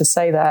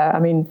say there. I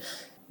mean,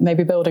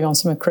 maybe building on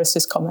some of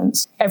Chris's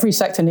comments, every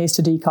sector needs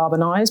to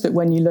decarbonise, but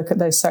when you look at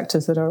those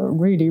sectors that are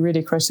really,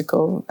 really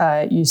critical,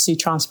 you see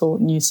transport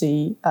and you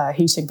see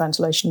heating,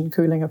 ventilation,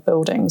 cooling of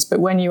buildings. But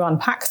when you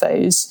unpack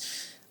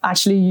those,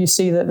 actually you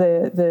see that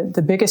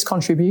the biggest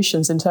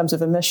contributions in terms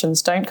of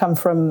emissions don't come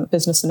from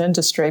business and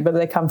industry, but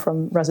they come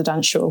from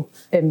residential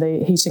in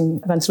the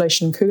heating,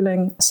 ventilation and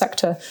cooling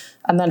sector.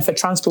 And then for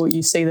transport,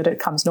 you see that it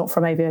comes not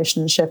from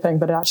aviation and shipping,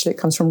 but it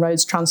comes from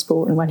roads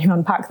transport. And when you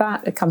unpack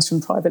that, it comes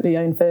from privately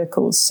owned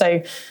vehicles.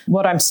 So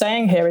what I'm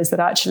saying here is that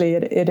actually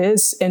it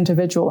is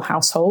individual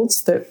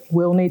households that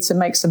will need to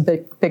make some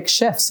big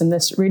shifts. And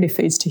this really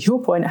feeds to your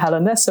point,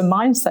 Helen. There's some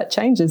mindset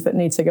changes that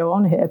need to go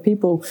on here.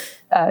 People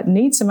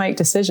need to make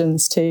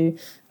decisions to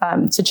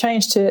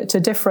change to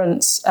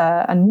different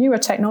and newer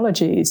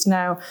technologies.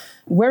 Now,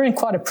 we're in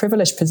quite a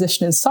privileged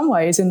position in some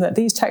ways in that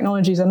these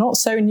technologies are not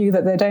so new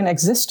that they don't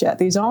exist yet.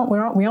 We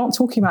aren't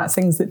talking about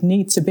things that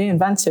need to be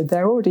invented.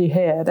 They're already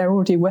here. They're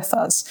already with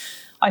us.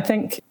 I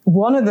think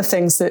one of the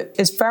things that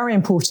is very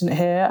important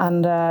here,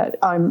 and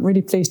I'm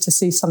really pleased to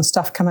see some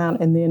stuff come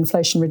out in the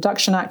Inflation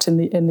Reduction Act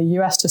in the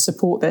US to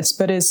support this,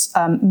 but is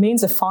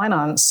means of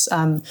finance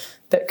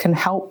that can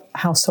help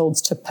households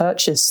to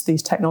purchase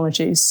these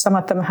technologies. Some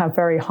of them have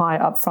very high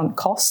upfront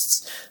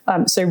costs.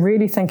 So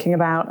really thinking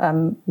about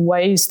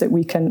ways that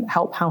we can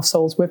help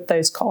households with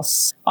those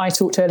costs. I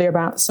talked earlier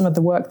about some of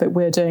the work that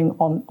we're doing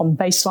on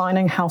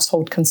baselining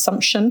household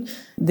consumption,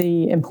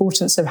 the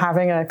importance of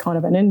having a kind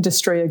of an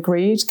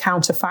industry-agreed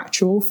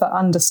counterfactual for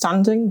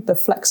understanding the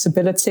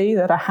flexibility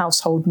that a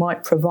household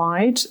might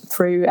provide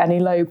through any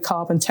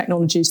low-carbon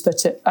technologies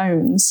that it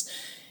owns.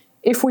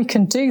 If we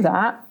can do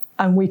that,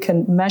 and we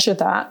can measure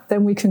that,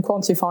 then we can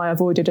quantify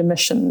avoided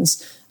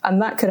emissions.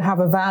 And that could have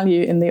a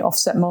value in the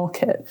offset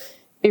market.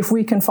 If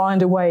we can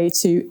find a way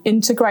to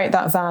integrate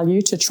that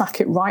value, to track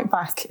it right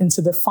back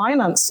into the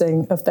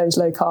financing of those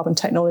low carbon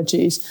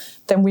technologies,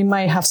 then we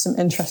may have some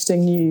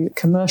interesting new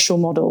commercial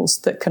models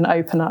that can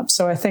open up.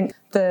 So I think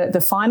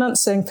the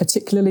financing,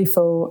 particularly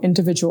for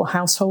individual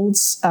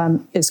households,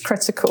 is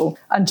critical.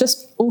 And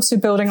just also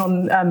building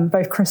on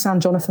both Chris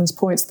and Jonathan's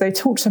points, they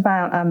talked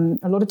about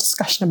a lot of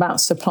discussion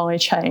about supply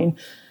chain.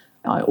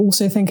 I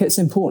also think it's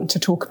important to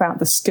talk about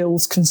the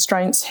skills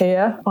constraints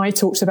here. I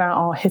talked about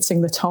our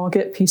hitting the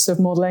target piece of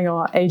modelling,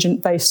 our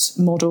agent-based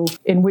model,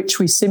 in which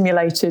we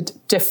simulated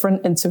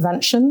different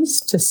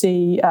interventions to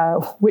see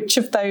which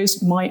of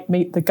those might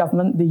meet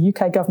the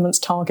UK government's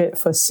target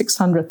for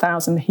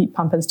 600,000 heat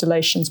pump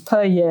installations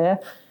per year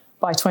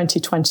by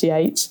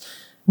 2028.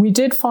 We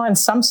did find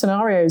some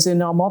scenarios in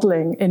our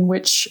modelling in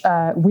which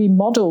we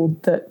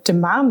modelled that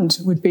demand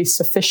would be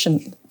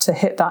sufficient to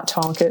hit that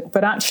target,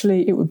 but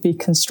actually it would be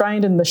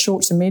constrained in the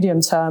short to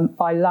medium term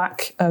by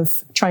lack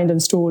of trained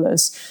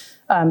installers.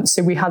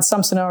 So we had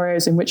some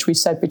scenarios in which we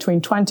said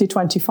between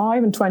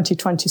 2025 and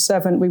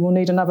 2027, we will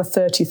need another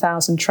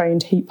 30,000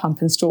 trained heat pump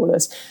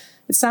installers.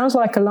 It sounds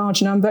like a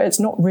large number. It's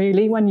not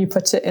really when you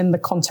put it in the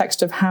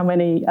context of how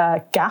many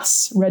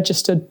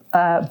gas-registered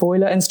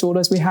boiler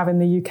installers we have in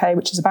the UK,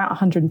 which is about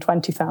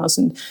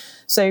 120,000.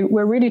 So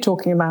we're really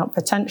talking about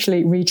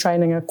potentially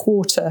retraining a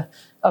quarter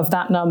of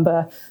that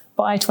number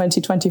by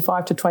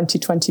 2025 to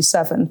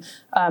 2027.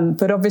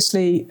 But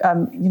obviously,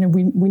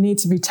 we need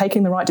to be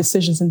taking the right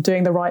decisions and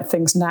doing the right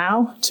things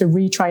now to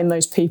retrain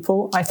those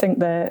people. I think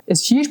there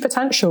is huge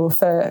potential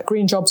for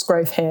green jobs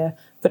growth here,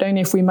 but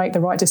only if we make the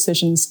right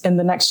decisions in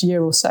the next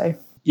year or so.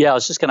 Yeah, I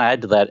was just going to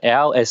add to that.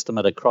 Our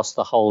estimate across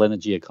the whole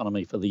energy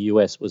economy for the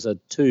US was a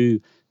 2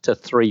 to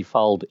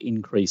 3-fold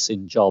increase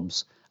in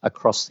jobs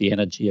across the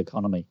energy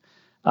economy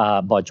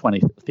by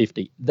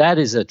 2050. That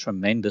is a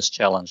tremendous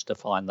challenge to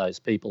find those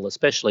people,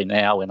 especially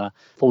now in a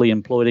fully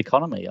employed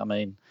economy. I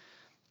mean,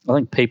 I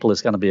think people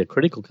is going to be a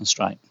critical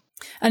constraint.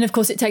 And of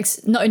course, it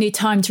takes not only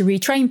time to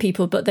retrain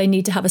people, but they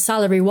need to have a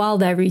salary while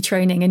they're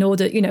retraining in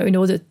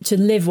order to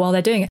live while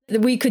they're doing it.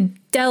 We could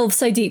delve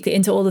so deeply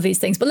into all of these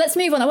things. But let's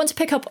move on. I want to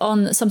pick up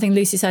on something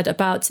Lucy said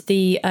about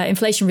the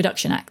Inflation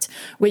Reduction Act,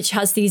 which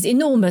has these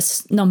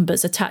enormous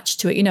numbers attached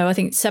to it. I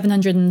think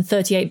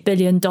 $738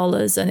 billion,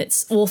 and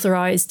it's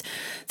authorised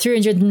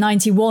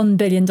 $391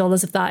 billion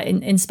of that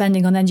in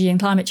spending on energy and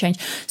climate change.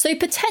 So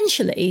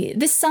potentially,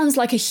 this sounds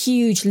like a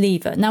huge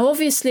lever. Now,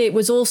 obviously, it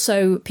was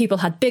also, people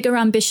had bigger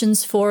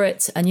ambitions for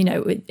it. And,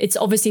 it's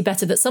obviously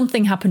better that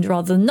something happened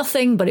rather than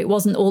nothing, but it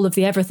wasn't all of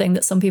the everything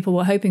that some people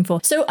were hoping for.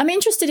 So I'm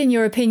interested in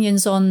your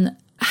opinions on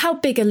how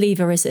big a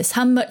lever is this?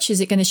 How much is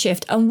it going to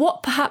shift? And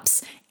what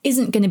perhaps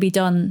isn't going to be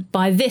done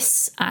by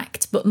this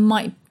act, but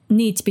might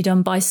need to be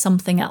done by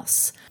something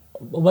else?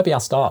 Well, maybe I'll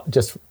start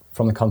just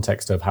from the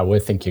context of how we're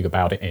thinking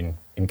about it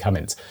in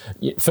Cummins.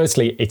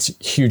 Firstly, it's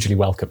hugely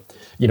welcome.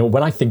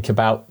 When I think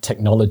about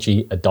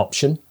technology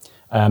adoption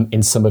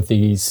in some of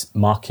these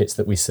markets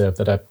that we serve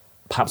that are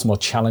perhaps more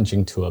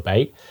challenging to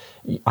abate,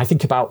 I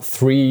think about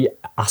 3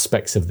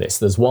 aspects of this.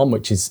 There's one,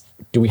 which is,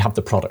 do we have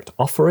the product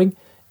offering?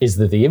 Is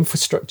there the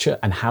infrastructure?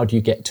 And how do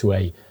you get to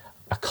a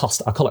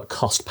cost, I call it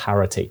cost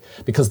parity?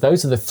 Because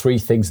those are the 3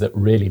 things that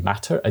really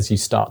matter as you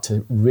start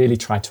to really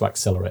try to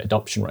accelerate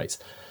adoption rates.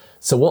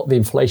 So what the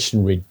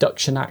Inflation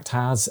Reduction Act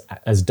has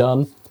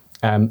done,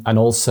 and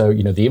also,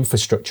 the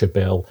infrastructure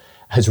bill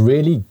has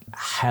really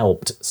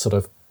helped sort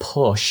of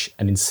push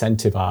and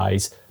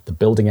incentivize the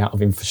building out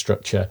of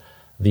infrastructure,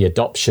 the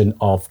adoption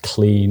of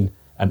clean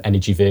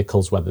energy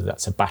vehicles, whether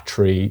that's a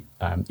battery,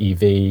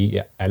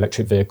 EV,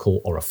 electric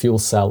vehicle, or a fuel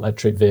cell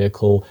electric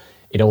vehicle.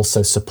 It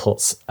also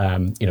supports,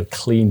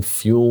 clean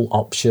fuel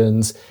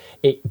options.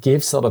 It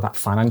gives sort of that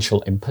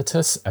financial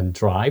impetus and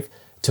drive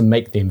to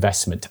make the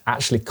investment, to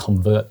actually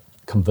convert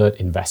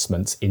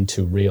investments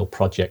into real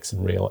projects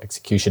and real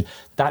execution.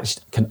 That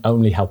can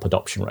only help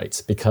adoption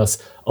rates, because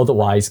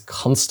otherwise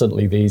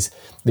constantly these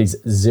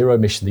zero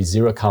emission, these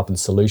zero carbon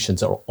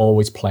solutions are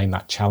always playing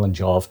that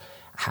challenge of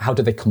how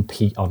do they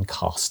compete on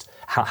cost?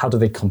 How do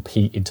they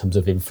compete in terms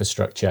of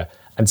infrastructure?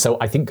 And so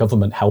I think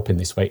government help in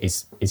this way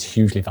is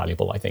hugely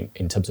valuable, I think,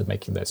 in terms of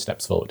making those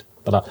steps forward.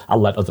 But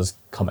I'll let others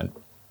comment.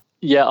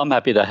 Yeah, I'm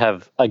happy to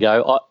have a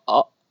go.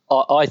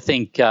 I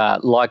think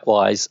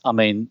likewise, I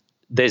mean,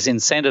 there's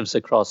incentives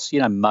across,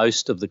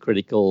 most of the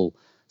critical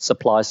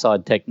supply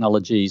side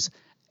technologies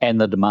and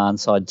the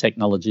demand side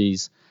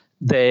technologies.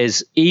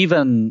 There's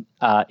even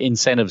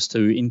incentives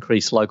to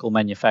increase local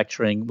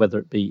manufacturing, whether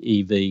it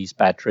be EVs,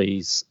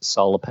 batteries,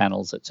 solar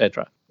panels,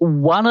 etc.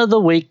 One of the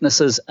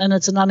weaknesses, and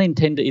it's an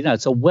unintended,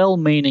 it's a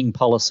well-meaning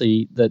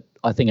policy that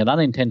I think an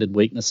unintended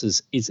weakness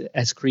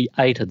has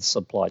created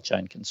supply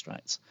chain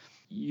constraints.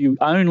 You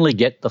only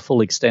get the full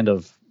extent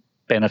of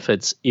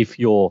benefits if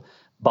you're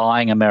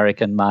buying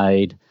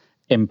American-made,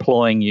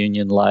 employing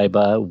union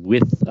labour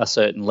with a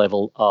certain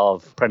level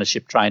of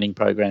apprenticeship training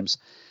programs.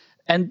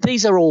 And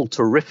these are all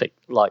terrific,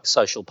 like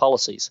social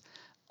policies.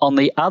 On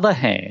the other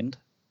hand,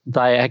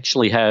 they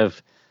actually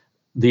have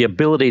the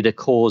ability to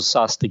cause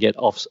us to get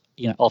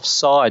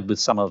offside with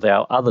some of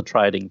our other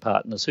trading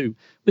partners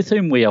with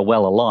whom we are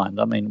well aligned.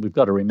 I mean, we've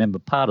got to remember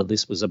part of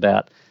this was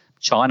about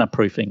China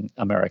proofing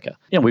America.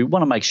 We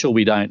want to make sure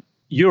we don't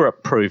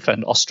Europe proof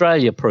and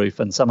Australia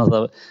proof and some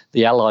of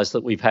the allies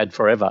that we've had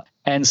forever.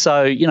 And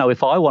so,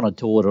 if I wanted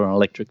to order an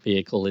electric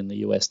vehicle in the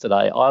US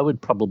today, I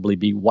would probably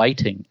be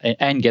waiting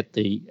and get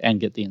the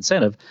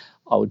incentive.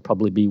 I would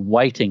probably be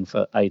waiting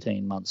for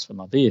 18 months for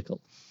my vehicle.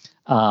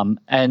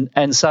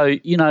 And so,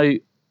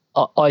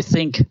 I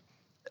think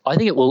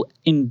it will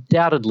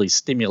undoubtedly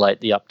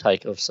stimulate the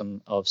uptake of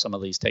some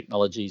of these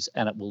technologies,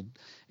 and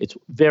it's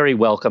very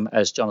welcome,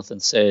 as Jonathan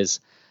says.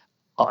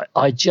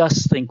 I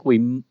just think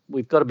we've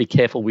got to be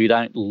careful we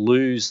don't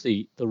lose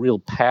the real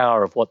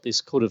power of what this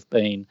could have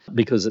been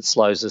because it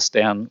slows us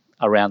down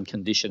around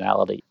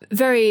conditionality.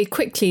 Very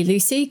quickly,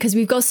 Lucy, because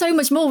we've got so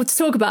much more to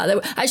talk about.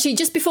 Actually,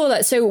 just before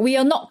that, so we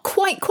are not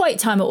quite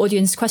time at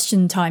audience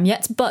question time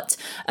yet, but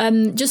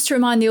just to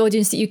remind the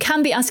audience that you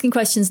can be asking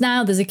questions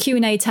now. There's a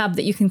Q&A tab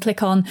that you can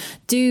click on.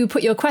 Do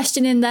put your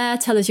question in there.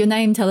 Tell us your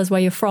name. Tell us where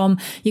you're from.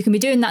 You can be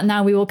doing that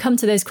now. We will come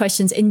to those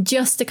questions in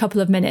just a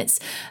couple of minutes.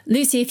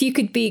 Lucy, if you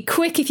could be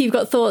quick, if you've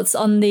got thoughts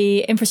on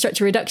the Inflation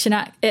Reduction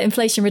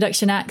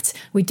Act.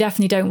 We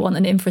definitely don't want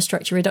an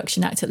Infrastructure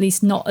Reduction Act, at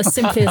least not as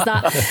simply as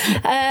that.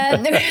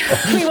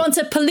 We want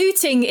a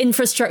Polluting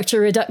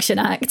Infrastructure Reduction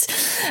Act.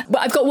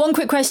 But I've got one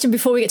quick question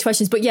before we get to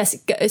questions. But yes,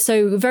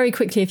 so very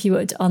quickly, if you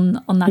would, on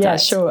that act. Yeah,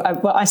 sure.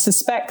 Well, I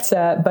suspect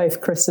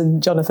both Chris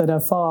and Jonathan are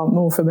far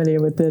more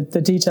familiar with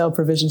the detailed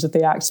provisions of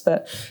the Act.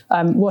 But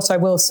what I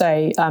will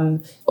say,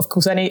 of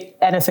course,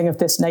 anything of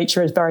this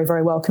nature is very,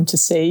 very welcome to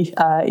see,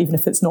 even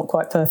if it's not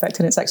quite perfect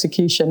in its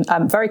execution.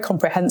 Very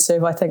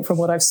comprehensive, I think, from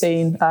what I've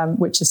seen,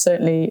 which is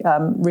certainly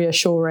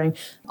reassuring.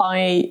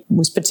 I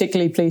was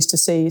particularly pleased to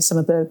see some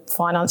of the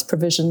finance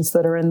provisions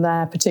that are in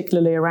there,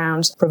 particularly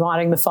around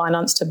providing the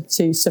finance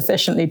to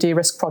sufficiently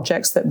de-risk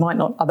projects that might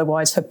not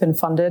otherwise have been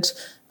funded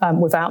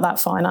without that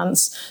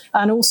finance.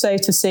 And also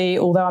to see,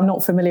 although I'm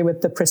not familiar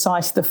with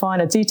the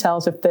finer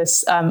details of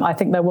this, I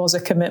think there was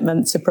a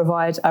commitment to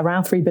provide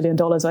around $3 billion,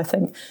 I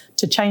think,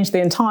 to change the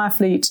entire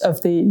fleet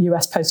of the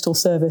US Postal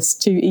Service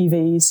to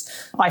EVs.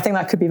 I think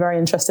that could be very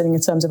interesting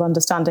in terms of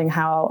understanding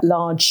how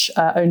large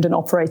owned and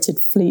operated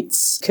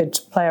fleets could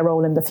play a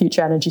role in the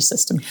future energy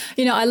system.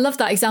 I love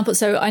that example.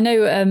 So I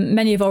know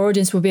many of our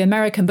audience will be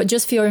American, but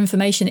just for your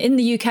information, in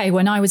the UK,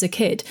 when I was a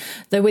kid,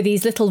 there were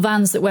these little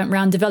vans that went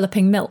around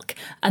developing milk.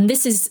 And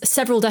this is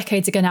several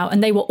decades ago now,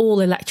 and they were all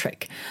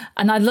electric.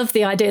 And I love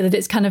the idea that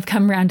it's kind of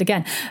come around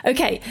again.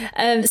 Okay,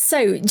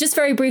 so just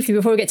very briefly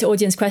before we get to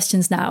audience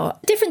questions now,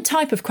 different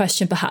type of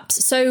question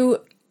perhaps.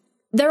 So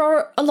there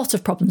are a lot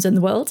of problems in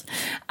the world,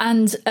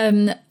 and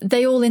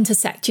they all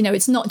intersect.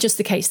 It's not just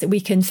the case that we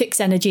can fix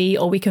energy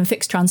or we can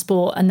fix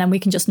transport and then we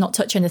can just not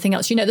touch anything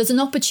else. There's an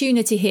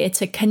opportunity here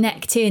to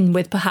connect in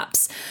with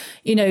perhaps,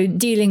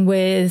 dealing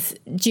with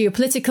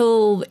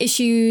geopolitical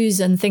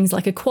issues and things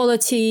like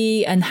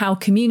equality and how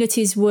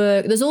communities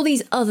work. There's all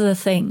these other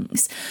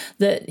things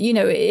that,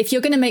 if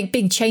you're going to make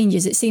big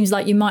changes, it seems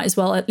like you might as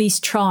well at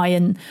least try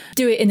and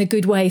do it in a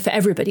good way for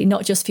everybody,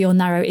 not just for your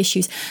narrow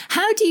issues.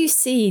 How do you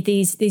see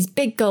these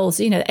big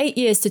goals, 8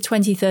 years to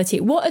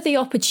 2030? What are the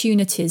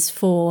opportunities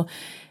for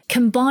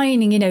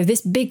combining,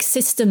 this big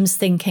systems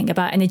thinking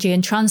about energy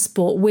and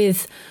transport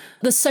with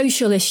the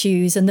social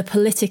issues and the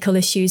political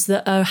issues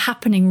that are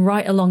happening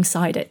right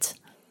alongside it?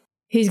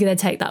 Who's going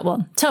to take that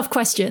one? Tough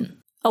question.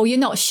 Oh, you're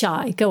not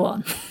shy. Go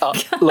on.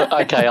 Look,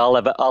 okay, I'll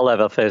have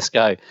a first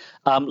go.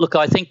 Look,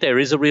 I think there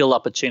is a real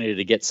opportunity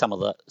to get some of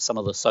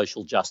the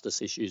social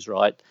justice issues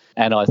right,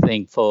 and I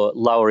think for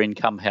lower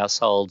income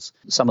households,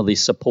 some of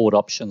these support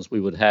options we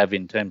would have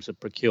in terms of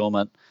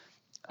procurement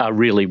are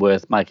really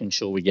worth making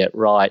sure we get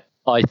right.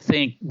 I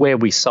think where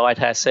we site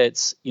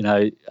assets,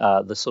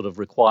 the sort of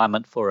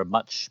requirement for a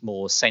much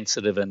more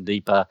sensitive and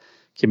deeper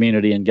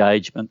community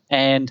engagement,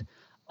 and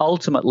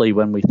ultimately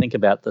when we think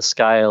about the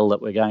scale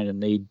that we're going to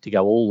need to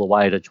go all the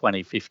way to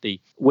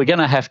 2050, we're going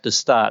to have to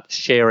start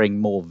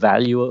sharing more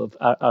value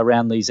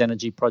around these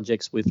energy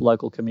projects with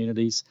local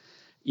communities.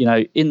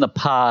 In the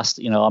past,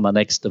 I'm an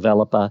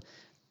ex-developer.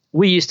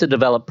 We used to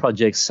develop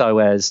projects so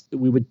as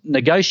we would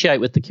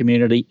negotiate with the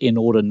community in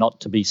order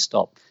not to be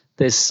stopped.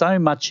 There's so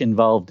much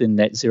involved in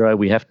net zero,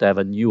 we have to have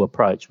a new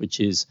approach, which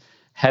is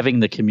having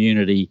the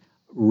community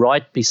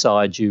right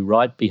beside you,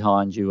 right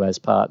behind you as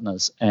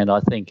partners. And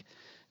I think,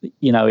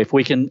 if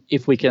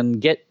we can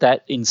get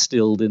that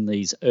instilled in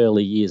these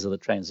early years of the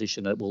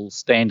transition, it will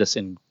stand us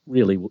in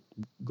really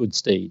good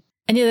stead.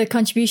 Any other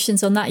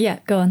contributions on that? Yeah,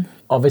 go on.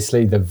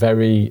 Obviously, the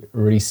very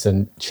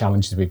recent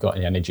challenges we've got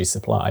in energy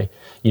supply,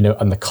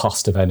 and the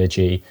cost of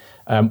energy.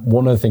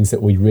 One of the things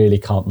that we really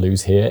can't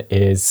lose here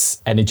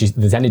is energy.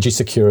 There's energy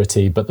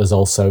security, but there's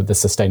also the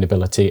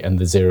sustainability and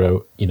the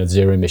zero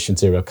emission,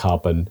 zero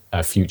carbon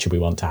future we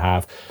want to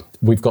have.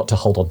 We've got to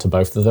hold on to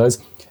both of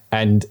those.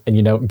 And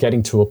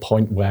getting to a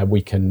point where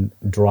we can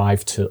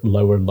drive to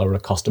lower and lower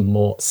cost and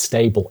more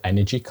stable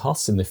energy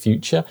costs in the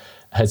future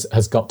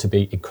has got to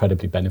be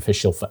incredibly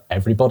beneficial for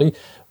everybody.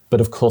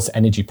 But of course,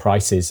 energy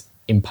prices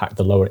impact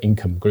the lower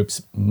income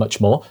groups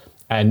much more.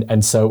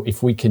 And so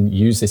if we can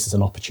use this as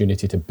an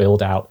opportunity to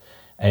build out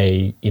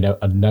a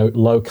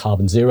low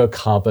carbon, zero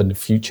carbon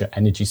future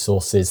energy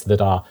sources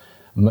that are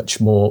much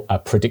more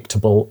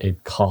predictable in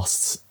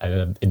costs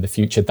in the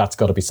future, that's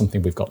got to be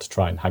something we've got to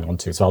try and hang on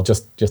to. So I'll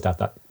just add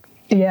that.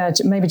 Yeah,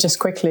 maybe just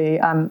quickly.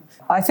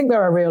 I think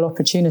there are real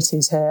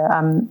opportunities here.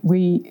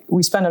 We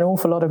spend an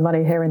awful lot of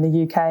money here in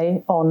the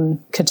UK on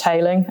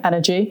curtailing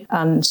energy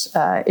and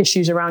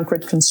issues around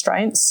grid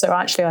constraints. So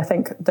actually, I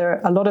think there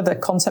are a lot of the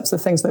concepts, the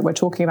things that we're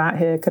talking about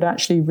here could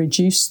actually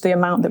reduce the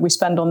amount that we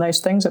spend on those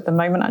things. At the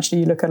moment, actually,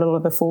 you look at a lot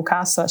of the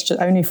forecasts, that's just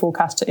only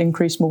forecast to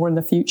increase more in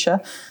the future.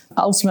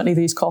 Ultimately,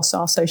 these costs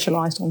are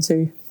socialised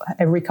onto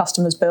every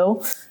customer's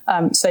bill.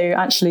 So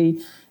actually,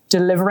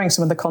 delivering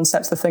some of the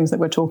concepts, the things that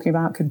we're talking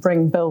about could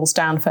bring bills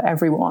down for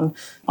everyone.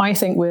 I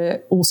think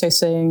we're also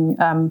seeing,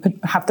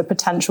 have the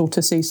potential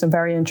to see some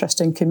very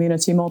interesting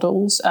community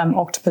models.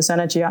 Octopus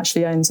Energy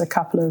actually owns a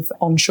couple of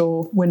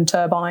onshore wind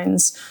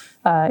turbines.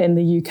 In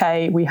the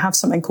UK, we have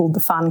something called the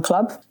Fan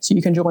Club. So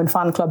you can join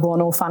Fan Club 1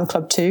 or Fan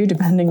Club 2,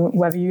 depending on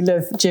whether you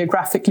live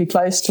geographically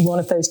close to one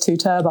of those two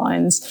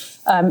turbines.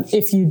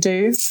 If you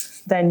do,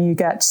 then you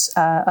get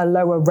a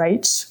lower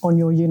rate on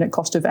your unit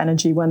cost of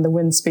energy when the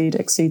wind speed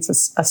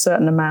exceeds a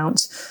certain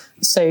amount.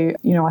 So,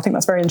 I think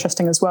that's very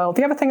interesting as well.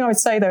 The other thing I would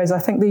say, though, is I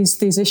think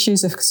these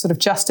issues of sort of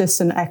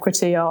justice and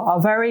equity are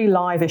very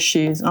live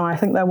issues. And I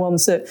think they're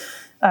ones that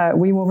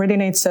we will really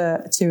need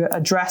to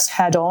address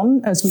head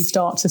on as we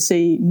start to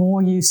see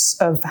more use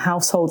of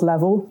household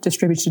level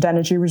distributed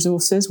energy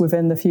resources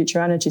within the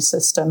future energy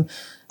system.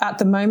 At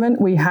the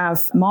moment, we have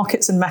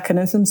markets and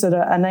mechanisms that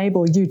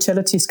enable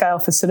utility scale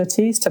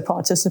facilities to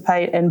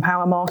participate in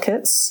power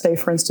markets. So,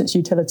 for instance,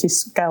 utility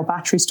scale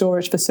battery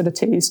storage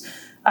facilities.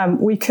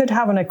 We could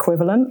have an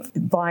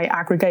equivalent by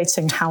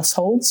aggregating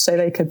households, so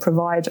they could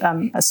provide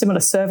similar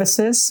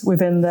services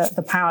within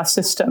the power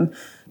system.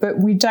 But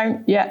we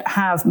don't yet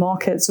have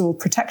markets or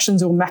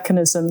protections or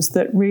mechanisms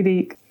that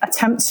really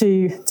attempt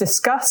to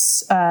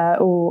discuss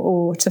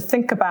or to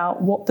think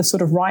about what the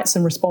sort of rights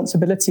and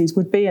responsibilities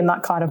would be in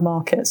that kind of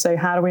market. So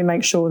how do we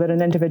make sure that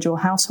an individual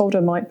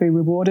householder might be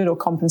rewarded or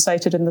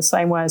compensated in the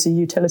same way as a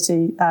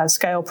utility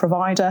scale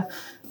provider?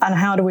 And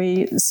how do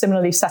we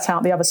similarly set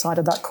out the other side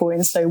of that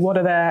coin? So what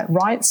are their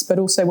rights, but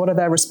also what are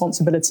their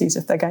responsibilities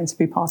if they're going to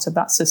be part of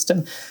that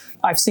system?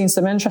 I've seen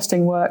some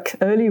interesting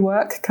early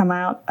work come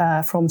out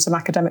from some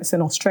academics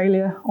in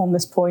Australia on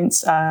this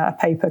point, a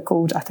paper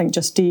called, I think,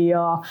 just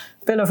DER,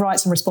 Bill of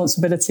Rights and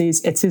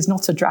Responsibilities. It is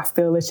not a draft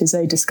bill, it is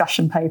a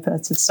discussion paper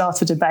to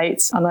start a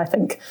debate. And I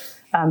think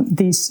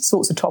these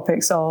sorts of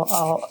topics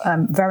are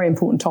very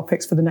important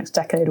topics for the next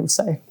decade or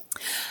so.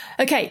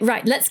 Okay,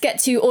 right. Let's get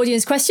to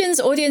audience questions.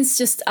 Audience,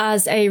 just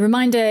as a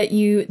reminder,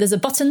 there's a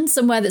button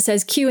somewhere that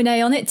says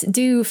Q&A on it.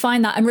 Do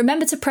find that. And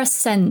remember to press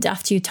send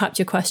after you typed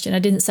your question. I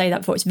didn't say that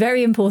before. It's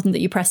very important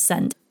that you press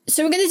send.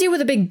 So we're going to deal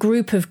with a big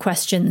group of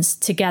questions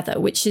together,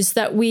 which is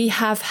that we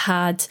have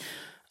had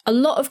a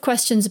lot of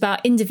questions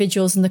about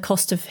individuals and the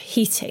cost of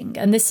heating.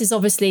 And this is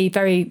obviously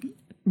very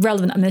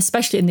relevant,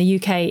 especially in the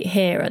UK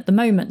here at the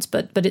moment,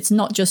 but it's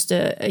not just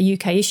a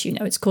UK issue.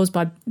 No, it's caused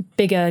by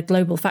bigger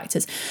global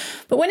factors.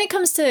 But when it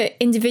comes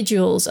to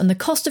individuals and the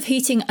cost of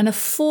heating and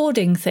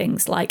affording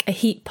things like a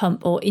heat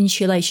pump or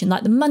insulation,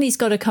 like the money's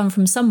got to come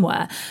from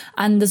somewhere.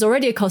 And there's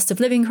already a cost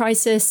of living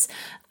crisis.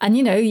 And,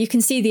 you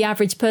can see the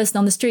average person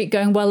on the street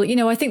going, well,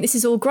 I think this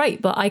is all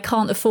great, but I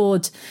can't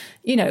afford,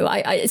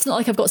 it's not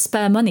like I've got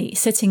spare money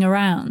sitting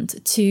around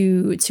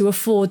to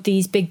afford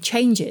these big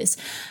changes.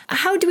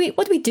 What do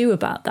we do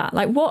about that?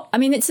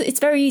 It's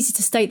very easy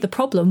to state the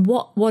problem.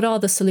 What are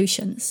the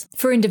solutions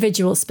for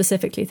individuals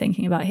specifically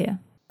thinking about here?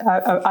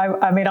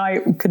 I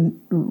could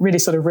really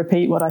sort of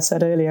repeat what I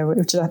said earlier,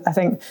 which is I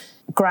think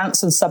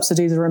grants and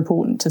subsidies are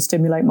important to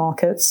stimulate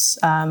markets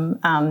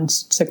and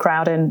to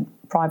crowd in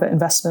private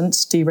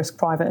investments, de-risk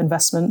private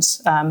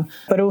investments.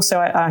 But also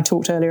I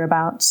talked earlier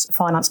about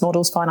finance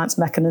models, finance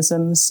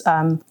mechanisms.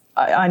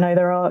 I know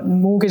there are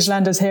mortgage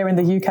lenders here in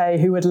the UK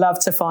who would love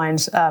to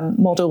find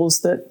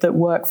models that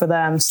work for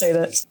them so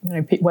that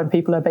when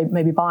people are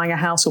maybe buying a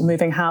house or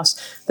moving house,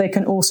 they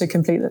can also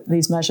complete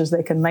these measures.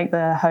 They can make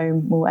their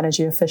home more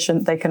energy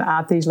efficient. They can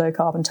add these low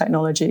carbon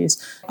technologies.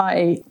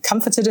 I'm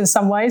comforted in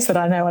some ways that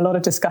I know a lot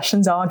of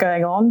discussions are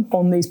going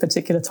on these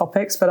particular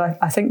topics, but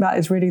I think that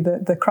is really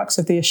the crux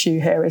of the issue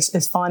here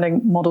is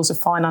finding models of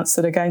finance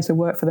that are going to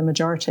work for the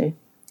majority.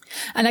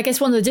 And I guess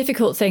one of the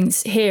difficult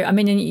things here,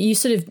 and you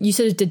sort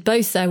of did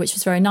both there, which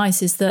was very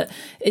nice, is that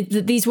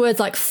these words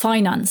like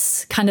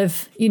finance kind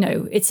of,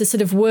 it's a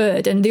sort of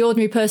word, and the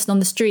ordinary person on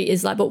the street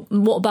is like, but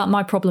what about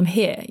my problem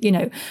here?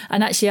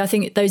 And actually I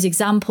think those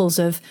examples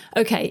of,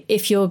 okay,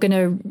 if you're going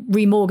to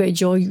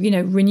remortgage or,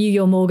 renew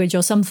your mortgage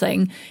or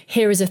something,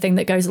 here is a thing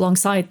that goes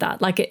alongside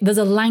that. There's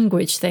a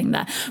language thing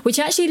there, which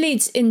actually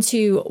leads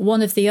into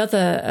one of the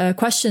other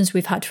questions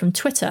we've had from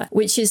Twitter,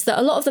 which is that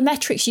a lot of the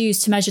metrics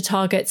used to measure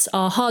targets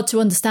are hard hard to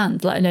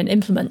understand, let alone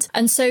implement.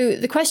 And so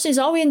the question is,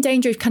 are we in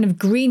danger of kind of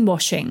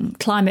greenwashing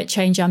climate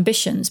change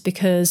ambitions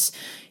because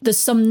there's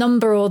some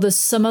number or there's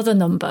some other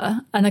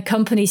number and a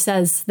company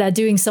says they're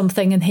doing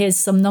something and here's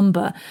some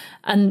number,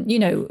 and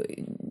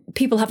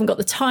people haven't got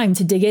the time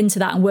to dig into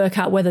that and work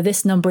out whether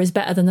this number is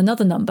better than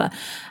another number.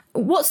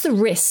 What's the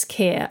risk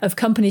here of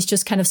companies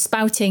just kind of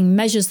spouting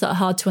measures that are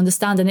hard to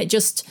understand, and it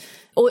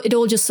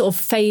all just sort of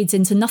fades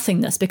into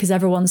nothingness because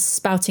everyone's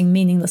spouting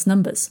meaningless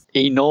numbers?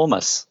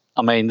 Enormous.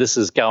 I mean, this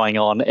is going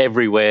on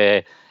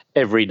everywhere,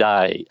 every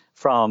day,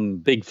 from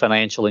big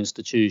financial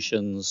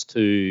institutions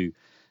to,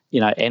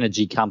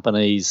 energy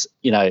companies.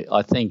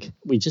 I think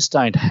we just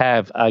don't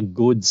have a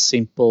good,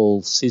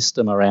 simple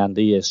system around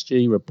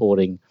ESG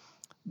reporting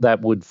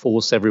that would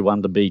force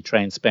everyone to be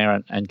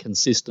transparent and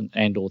consistent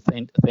and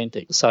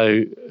authentic.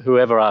 So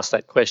whoever asked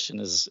that question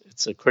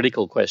it's a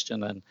critical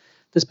question, and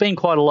there's been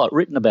quite a lot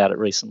written about it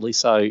recently.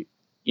 So,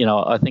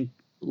 I think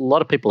a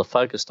lot of people are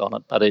focused on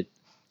it, but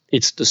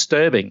it's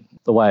disturbing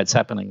the way it's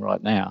happening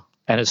right now,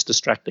 and it's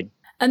distracting.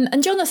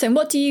 And Jonathan,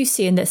 what do you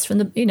see in this from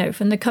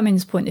the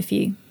Cummins point of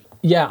view?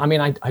 Yeah, I mean,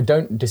 I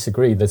don't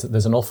disagree.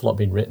 There's an awful lot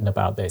being written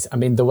about this. I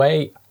mean, the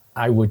way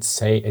I would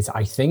say is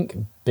I think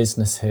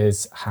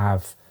businesses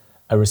have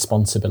a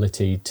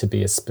responsibility to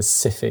be as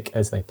specific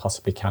as they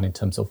possibly can in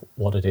terms of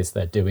what it is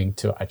they're doing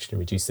to actually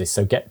reduce this.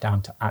 So get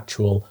down to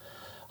actual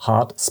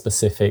hard,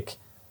 specific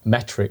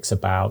metrics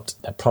about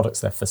their products,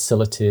 their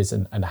facilities,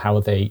 and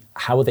what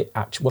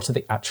are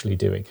they actually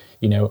doing?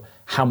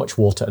 How much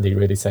water are they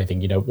really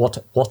saving?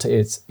 What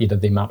is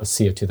the amount of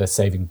CO2 they're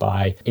saving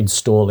by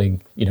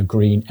installing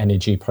green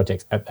energy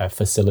projects at their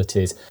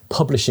facilities,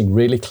 publishing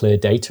really clear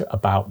data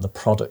about the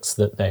products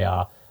that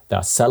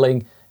they're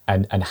selling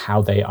and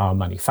how they are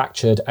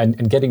manufactured,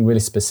 and getting really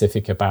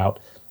specific about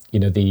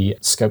the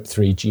Scope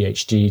 3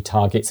 GHG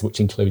targets, which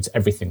includes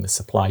everything, the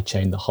supply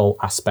chain, the whole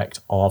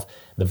aspect of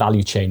the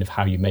value chain of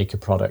how you make a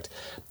product.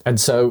 And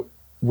so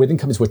within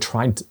Cummins, we're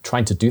trying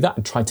to do that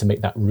and trying to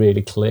make that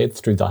really clear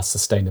through our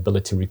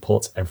sustainability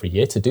reports every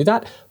year to do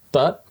that.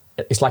 But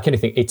it's like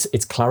anything,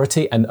 it's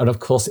clarity. And of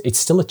course, it's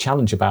still a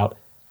challenge about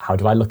how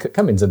do I look at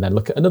Cummins and then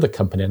look at another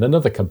company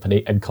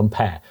and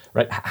compare,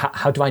 right?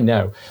 How do I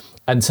know?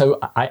 And so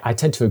I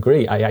tend to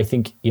agree. I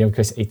think,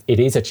 because it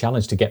is a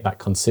challenge to get that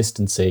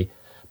consistency.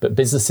 But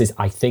businesses,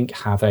 I think,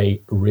 have a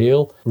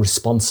real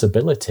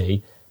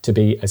responsibility to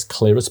be as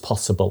clear as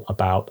possible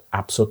about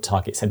absolute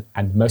targets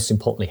and most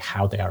importantly,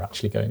 how they are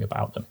actually going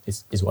about them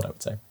is what I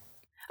would say.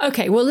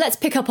 Okay, well, let's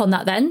pick up on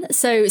that then.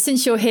 So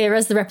since you're here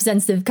as the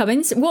representative of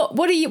Cummins,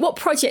 what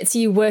projects are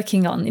you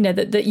working on,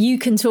 that you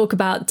can talk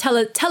about? Tell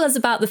us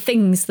about the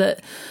things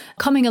that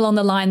coming along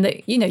the line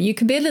that, you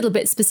can be a little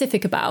bit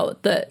specific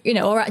about that,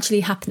 are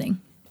actually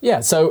happening. Yeah,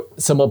 so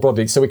more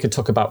broadly, so we could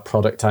talk about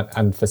product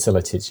and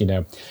facilities,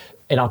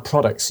 In our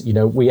products,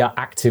 we are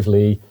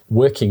actively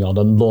working on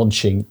and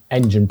launching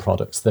engine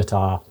products that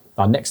are,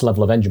 our next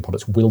level of engine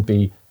products will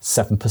be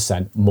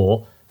 7%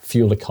 more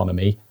fuel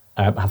economy,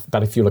 have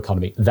better fuel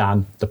economy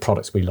than the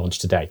products we launch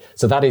today.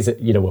 So that is,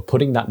 we're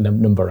putting that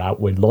number out,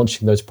 we're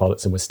launching those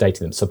products and we're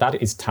stating them. So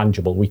that is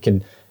tangible. We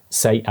can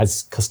say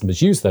as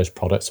customers use those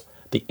products,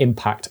 the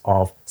impact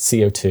of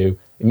CO2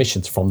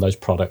 emissions from those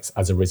products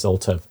as a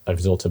result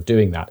of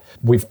doing that.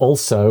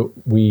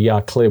 We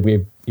are clear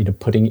we're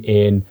putting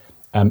in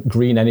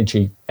green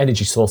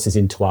energy sources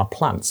into our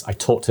plants. I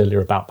talked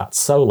earlier about that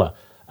solar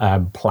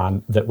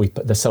plant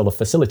the solar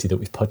facility that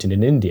we've put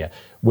in India,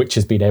 which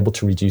has been able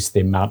to reduce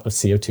the amount of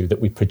CO2 that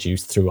we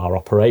produce through our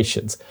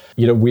operations.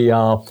 We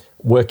are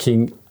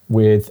working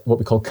with what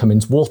we call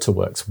Cummins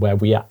Waterworks, where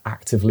we are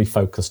actively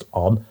focused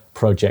on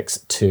projects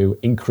to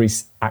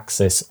increase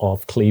access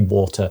of clean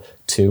water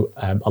to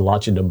a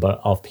larger number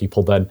of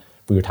people than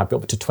we would have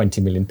up to 20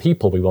 million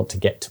people we want to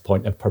get to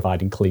point of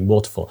providing clean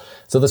water for.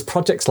 So there's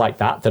projects like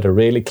that are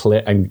really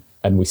clear and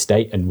we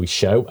state and we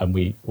show and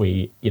we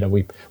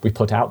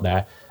put out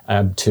there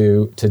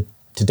to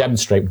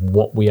demonstrate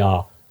what we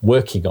are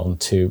working on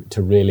to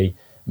really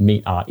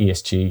meet our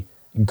ESG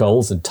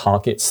goals and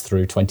targets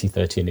through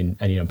 2030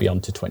 and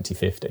beyond to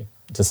 2050.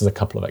 Just as a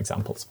couple of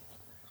examples.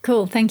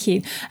 Cool, thank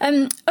you.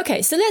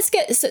 Okay, so let's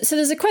get, so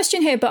there's a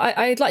question here, but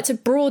I'd like to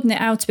broaden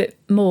it out a bit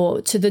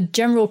more to the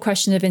general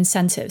question of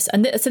incentives.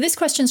 And so this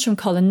question is from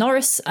Colin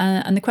Norris,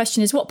 and the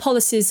question is, what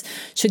policies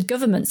should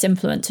governments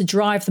implement to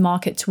drive the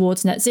market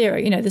towards net zero?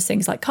 There's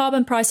things like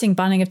carbon pricing,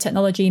 banning of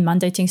technology,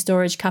 mandating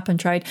storage, cap and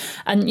trade.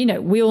 And,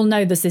 we all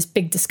know there's this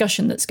big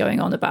discussion that's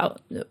going on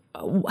about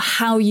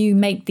how you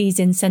make these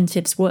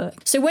incentives work.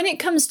 So when it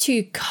comes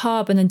to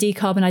carbon and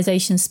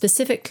decarbonisation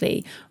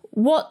specifically,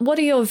 what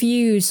are your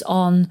views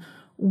on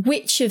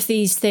which of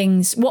these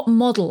things, what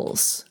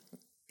models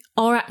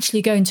are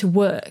actually going to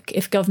work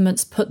if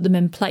governments put them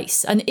in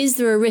place? And is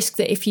there a risk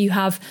that if you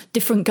have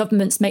different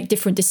governments make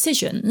different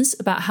decisions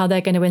about how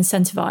they're going to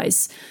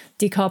incentivise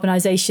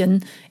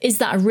decarbonisation, is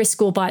that a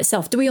risk all by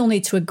itself? Do we all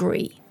need to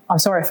agree? I'm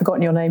sorry, I've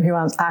forgotten your name, who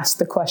asked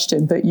the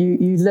question, but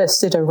you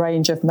listed a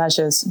range of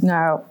measures.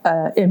 Now,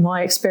 in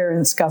my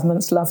experience,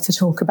 governments love to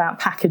talk about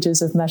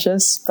packages of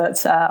measures,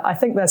 but I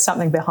think there's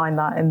something behind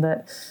that in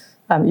that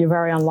you're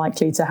very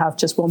unlikely to have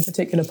just one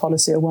particular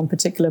policy or one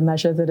particular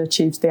measure that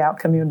achieves the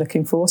outcome you're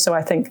looking for. So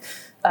I think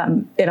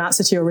in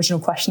answer to your original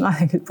question, I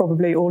think it's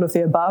probably all of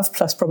the above,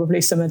 plus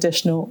probably some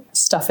additional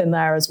stuff in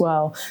there as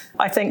well.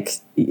 I think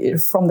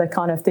from the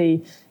kind of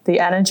the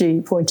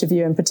energy point of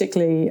view, and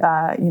particularly,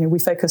 we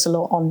focus a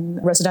lot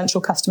on residential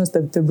customers,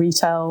 the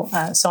retail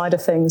side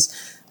of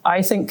things.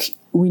 I think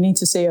we need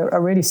to see a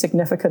really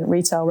significant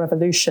retail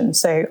revolution.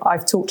 So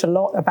I've talked a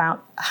lot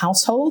about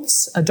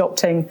households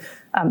adopting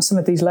some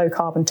of these low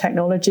carbon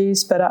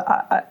technologies, but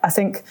I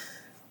think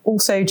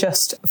also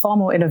just far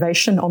more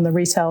innovation on the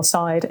retail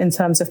side in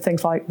terms of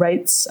things like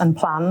rates and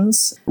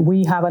plans.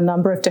 We have a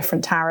number of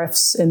different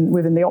tariffs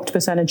within the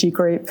Octopus Energy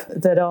Group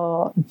that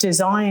are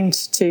designed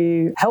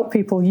to help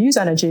people use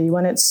energy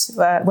when it's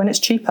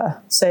cheaper.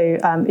 So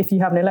if you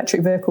have an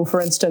electric vehicle, for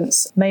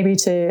instance, maybe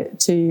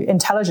to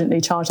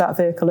intelligently charge that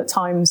vehicle at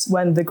times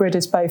when the grid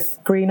is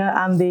both greener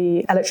and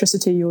the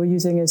electricity you're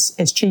using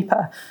is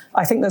cheaper.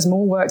 I think there's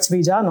more work to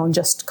be done on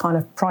just kind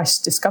of price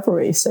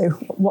discovery. So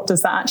what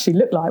does that actually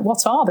look like?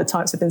 What are the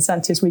types of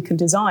incentives we can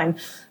design?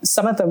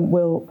 Some of them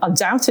will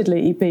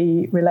undoubtedly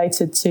be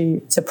related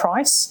to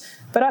price,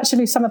 but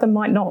actually some of them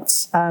might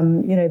not.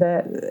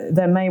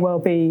 There may well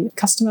be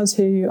customers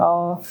who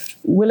are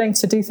willing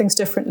to do things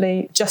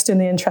differently just in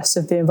the interests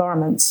of the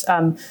environment.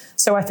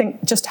 So I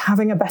think just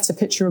having a better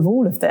picture of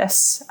all of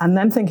this and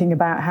then thinking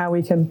about how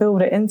we can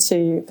build it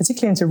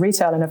particularly into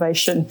retail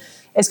innovation,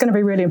 is going to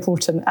be really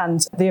important.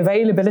 And the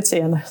availability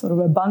and the sort of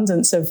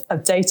abundance of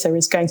data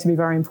is going to be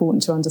very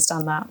important to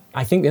understand that.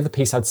 I think the other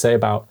piece I'd say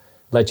about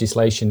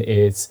legislation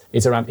is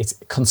around its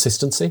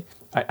consistency.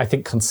 I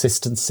think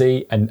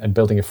consistency and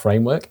building a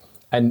framework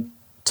and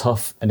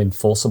tough and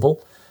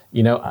enforceable.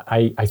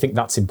 I think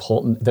that's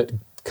important, that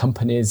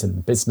companies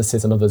and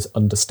businesses and others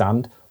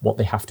understand what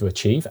they have to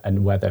achieve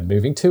and where they're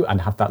moving to,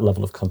 and have that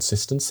level of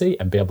consistency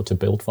and be able to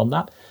build from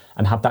that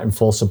and have that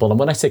enforceable. And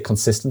when I say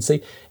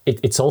consistency,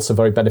 it's also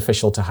very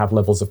beneficial to have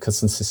levels of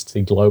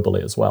consistency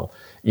globally as well.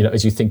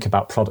 As you think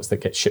about products that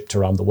get shipped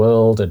around the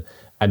world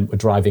and we're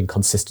driving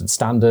consistent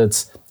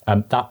standards,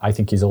 that I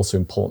think is also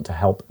important to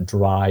help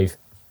drive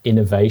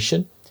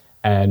innovation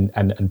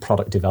and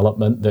product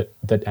development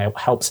that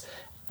helps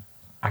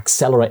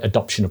accelerate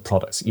adoption of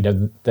products,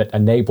 that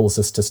enables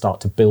us to start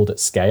to build at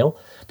scale.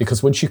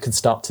 Because once you can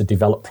start to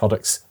develop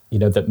products,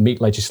 that meet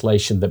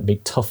legislation, that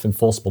meet tough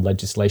enforceable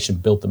legislation,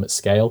 build them at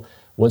scale.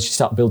 Once you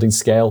start building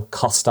scale,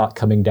 costs start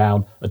coming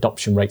down,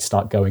 adoption rates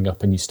start going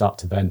up, and you start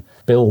to then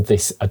build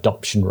this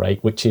adoption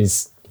rate, which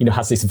is,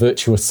 has this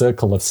virtuous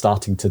circle of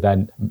starting to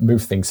then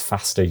move things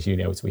faster,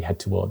 as we head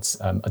towards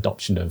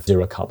adoption of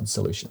zero carbon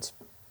solutions.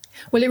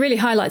 Well, it really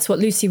highlights what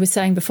Lucy was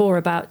saying before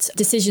about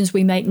decisions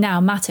we make now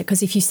matter,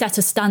 because if you set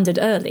a standard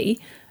early,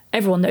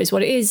 everyone knows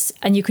what it is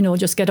and you can all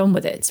just get on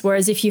with it.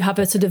 Whereas if you have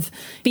a sort of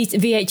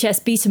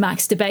VHS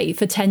Betamax debate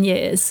for 10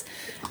 years,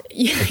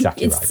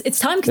 it's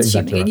time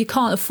consuming and you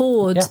can't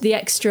afford the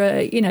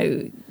extra,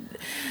 the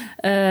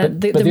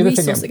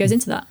resource that goes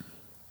into that.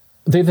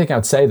 The other thing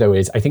I'd say, though,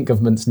 is I think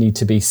governments need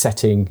to be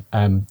setting,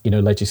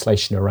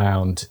 legislation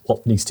around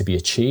what needs to be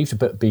achieved,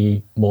 but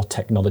be more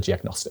technology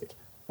agnostic.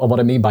 And what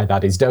I mean by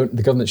that is the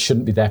government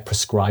shouldn't be there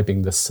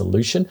prescribing the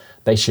solution.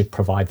 They should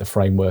provide the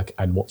framework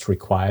and what's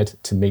required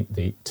to meet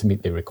the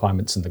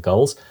requirements and the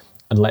goals,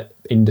 and let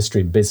industry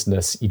and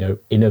business,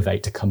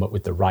 innovate to come up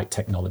with the right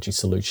technology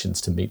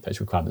solutions to meet those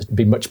requirements.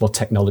 Be much more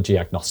technology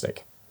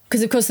agnostic.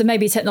 Because, of course, there may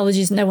be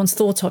technologies no one's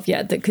thought of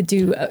yet that could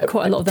do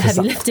quite a lot of the heavy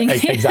lifting.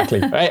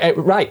 Exactly.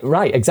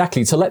 Right,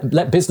 exactly. So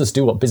let business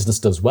do what business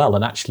does well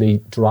and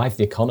actually drive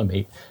the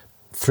economy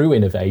through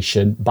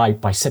innovation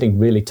by setting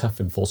really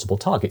tough enforceable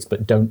targets,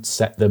 but don't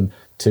set them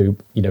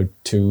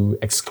to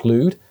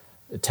exclude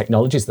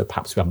technologies that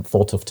perhaps we haven't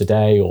thought of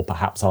today or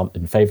perhaps aren't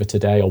in favour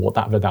today, or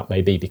whatever that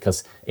may be,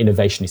 because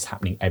innovation is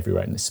happening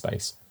everywhere in this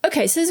space.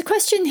 Okay, so there's a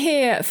question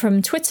here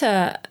from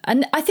Twitter,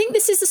 and I think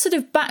this is a sort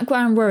of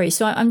background worry.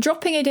 So I'm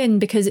dropping it in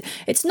because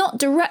it's not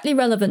directly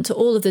relevant to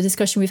all of the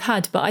discussion we've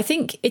had, but I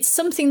think it's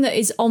something that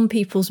is on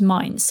people's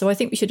minds. So I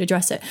think we should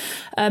address it.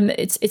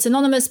 It's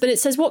anonymous, but it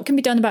says, what can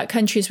be done about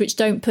countries which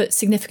don't put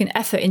significant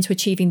effort into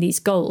achieving these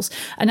goals?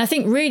 And I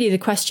think really the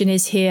question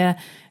is here,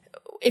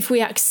 if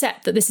we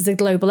accept that this is a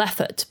global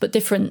effort, but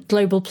different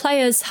global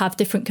players have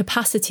different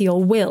capacity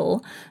or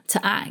will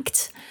to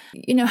act,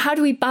 how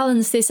do we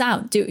balance this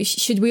out?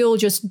 Should we all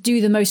just do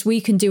the most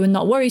we can do and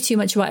not worry too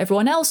much about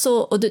everyone else?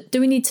 Or do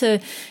we need to,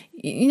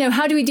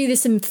 how do we do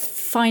this and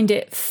find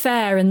it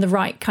fair in the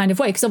right kind of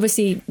way? Because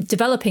obviously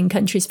developing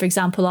countries, for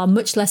example, are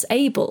much less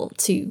able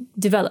to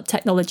develop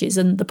technologies,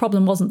 and the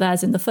problem wasn't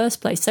theirs in the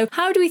first place. So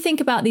how do we think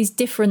about these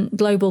different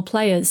global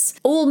players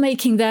all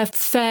making their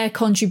fair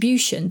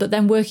contribution, but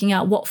then working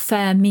out what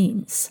fair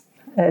means?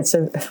 It's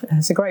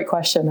a great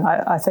question.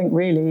 I think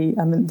really,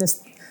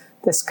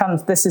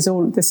 this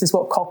is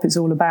what COP is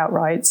all about,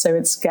 right? So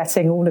it's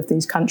getting all of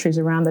these countries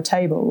around the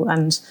table,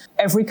 and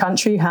every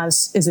country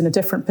is in a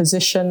different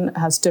position,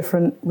 has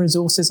different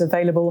resources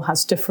available,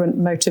 has different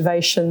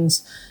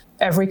motivations.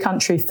 Every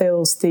country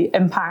feels the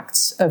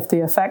impact of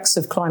the effects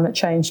of climate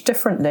change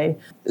differently.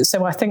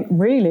 So I think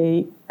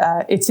really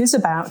it is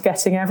about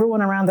getting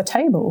everyone around the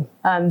table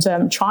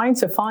and trying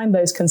to find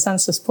those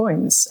consensus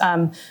points.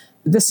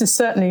 This is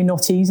certainly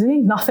not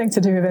easy. Nothing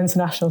to do with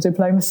international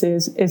diplomacy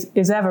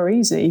is ever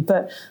easy.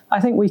 But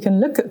I think we can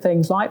look at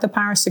things like the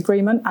Paris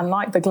Agreement and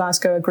like the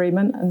Glasgow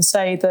Agreement and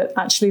say that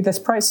actually this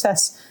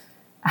process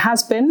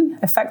has been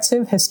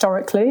effective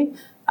historically,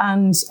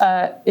 and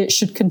it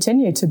should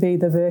continue to be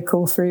the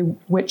vehicle through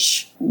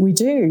which we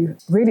do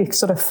really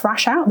sort of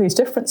thrash out these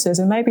differences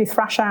and maybe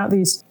thrash out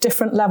these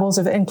different levels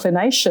of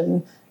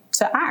inclination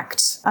to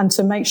act and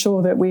to make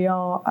sure that we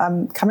are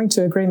coming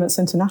to agreements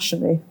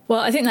internationally. Well,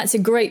 I think that's a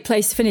great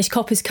place to finish.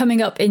 COP is coming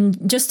up in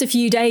just a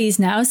few days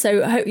now,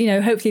 so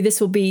hopefully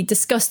this will be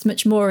discussed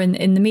much more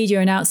in the media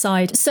and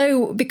outside.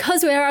 So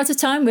because we're out of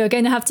time, we're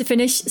going to have to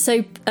finish.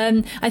 So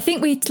I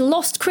think we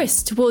lost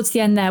Chris towards the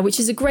end there, which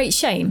is a great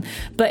shame.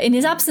 But in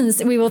his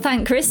absence, we will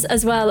thank Chris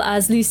as well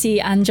as Lucy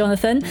and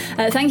Jonathan.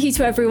 Thank you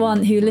to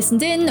everyone who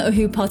listened in or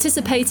who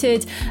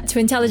participated, to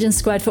Intelligence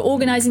Squared for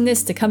organising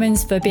this, to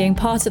Cummins for being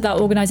part of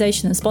that organisation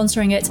and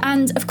sponsoring it.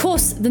 And of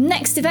course, the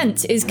next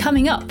event is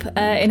coming up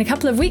in a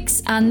couple of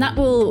weeks, and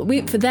we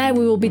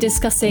will be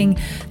discussing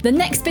the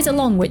next bit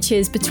along, which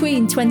is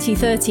between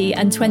 2030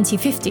 and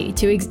 2050,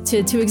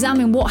 to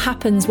examine what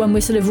happens when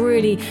we're sort of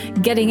really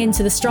getting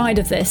into the stride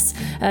of this,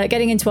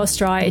 getting into our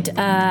stride,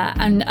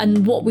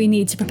 and what we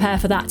need to prepare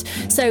for that.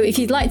 So if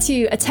you'd like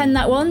to attend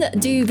that one,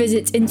 do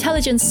visit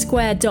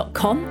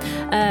intelligencesquared.com.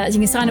 You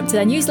can sign up to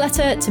their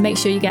newsletter to make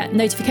sure you get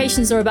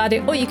notifications about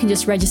it, or you can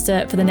just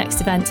register for the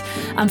next event.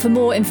 And for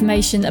more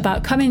information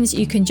about Cummins,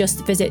 you can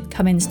just visit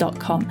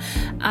cummins.com.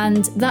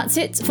 And that's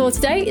it for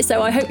today.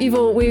 So I hope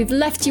we've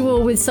left you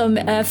all with some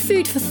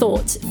food for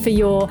thought for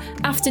your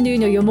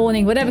afternoon or your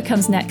morning, whatever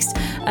comes next.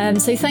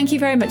 So thank you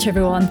very much,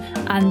 everyone.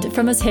 And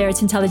from us here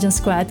at Intelligence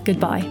Squared,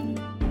 goodbye.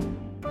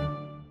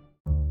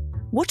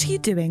 What are you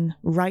doing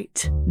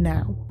right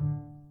now?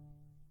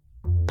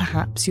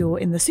 Perhaps you're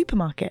in the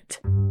supermarket.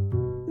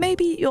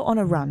 Maybe you're on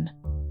a run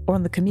or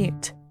on the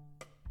commute.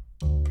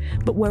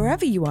 But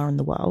wherever you are in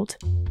the world,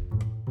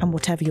 and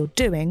whatever you're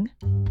doing,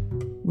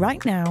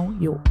 right now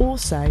you're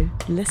also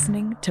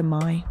listening to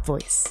my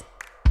voice.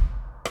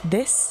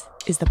 This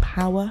is the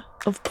power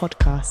of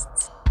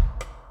podcasts.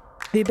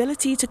 The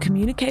ability to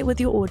communicate with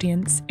your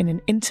audience in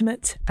an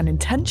intimate and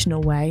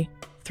intentional way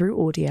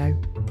through audio.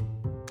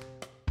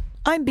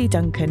 I'm Bea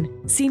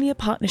Duncan, Senior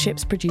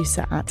Partnerships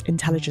Producer at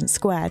Intelligence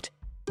Squared.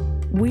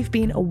 We've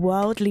been a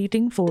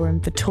world-leading forum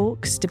for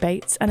talks,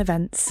 debates and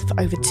events for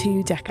over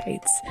 2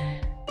 decades.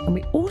 And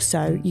we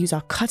also use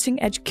our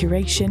cutting-edge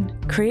curation,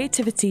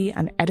 creativity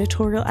and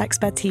editorial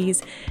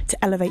expertise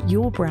to elevate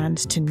your brand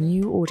to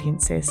new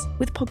audiences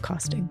with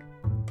podcasting.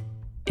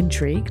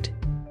 Intrigued?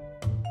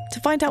 To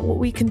find out what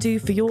we can do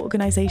for your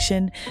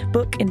organisation,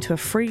 book into a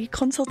free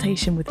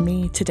consultation with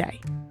me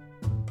today.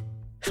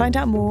 Find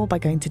out more by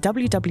going to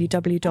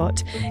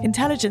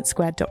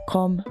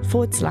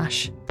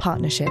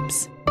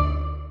www.intelligencesquared.com/partnerships.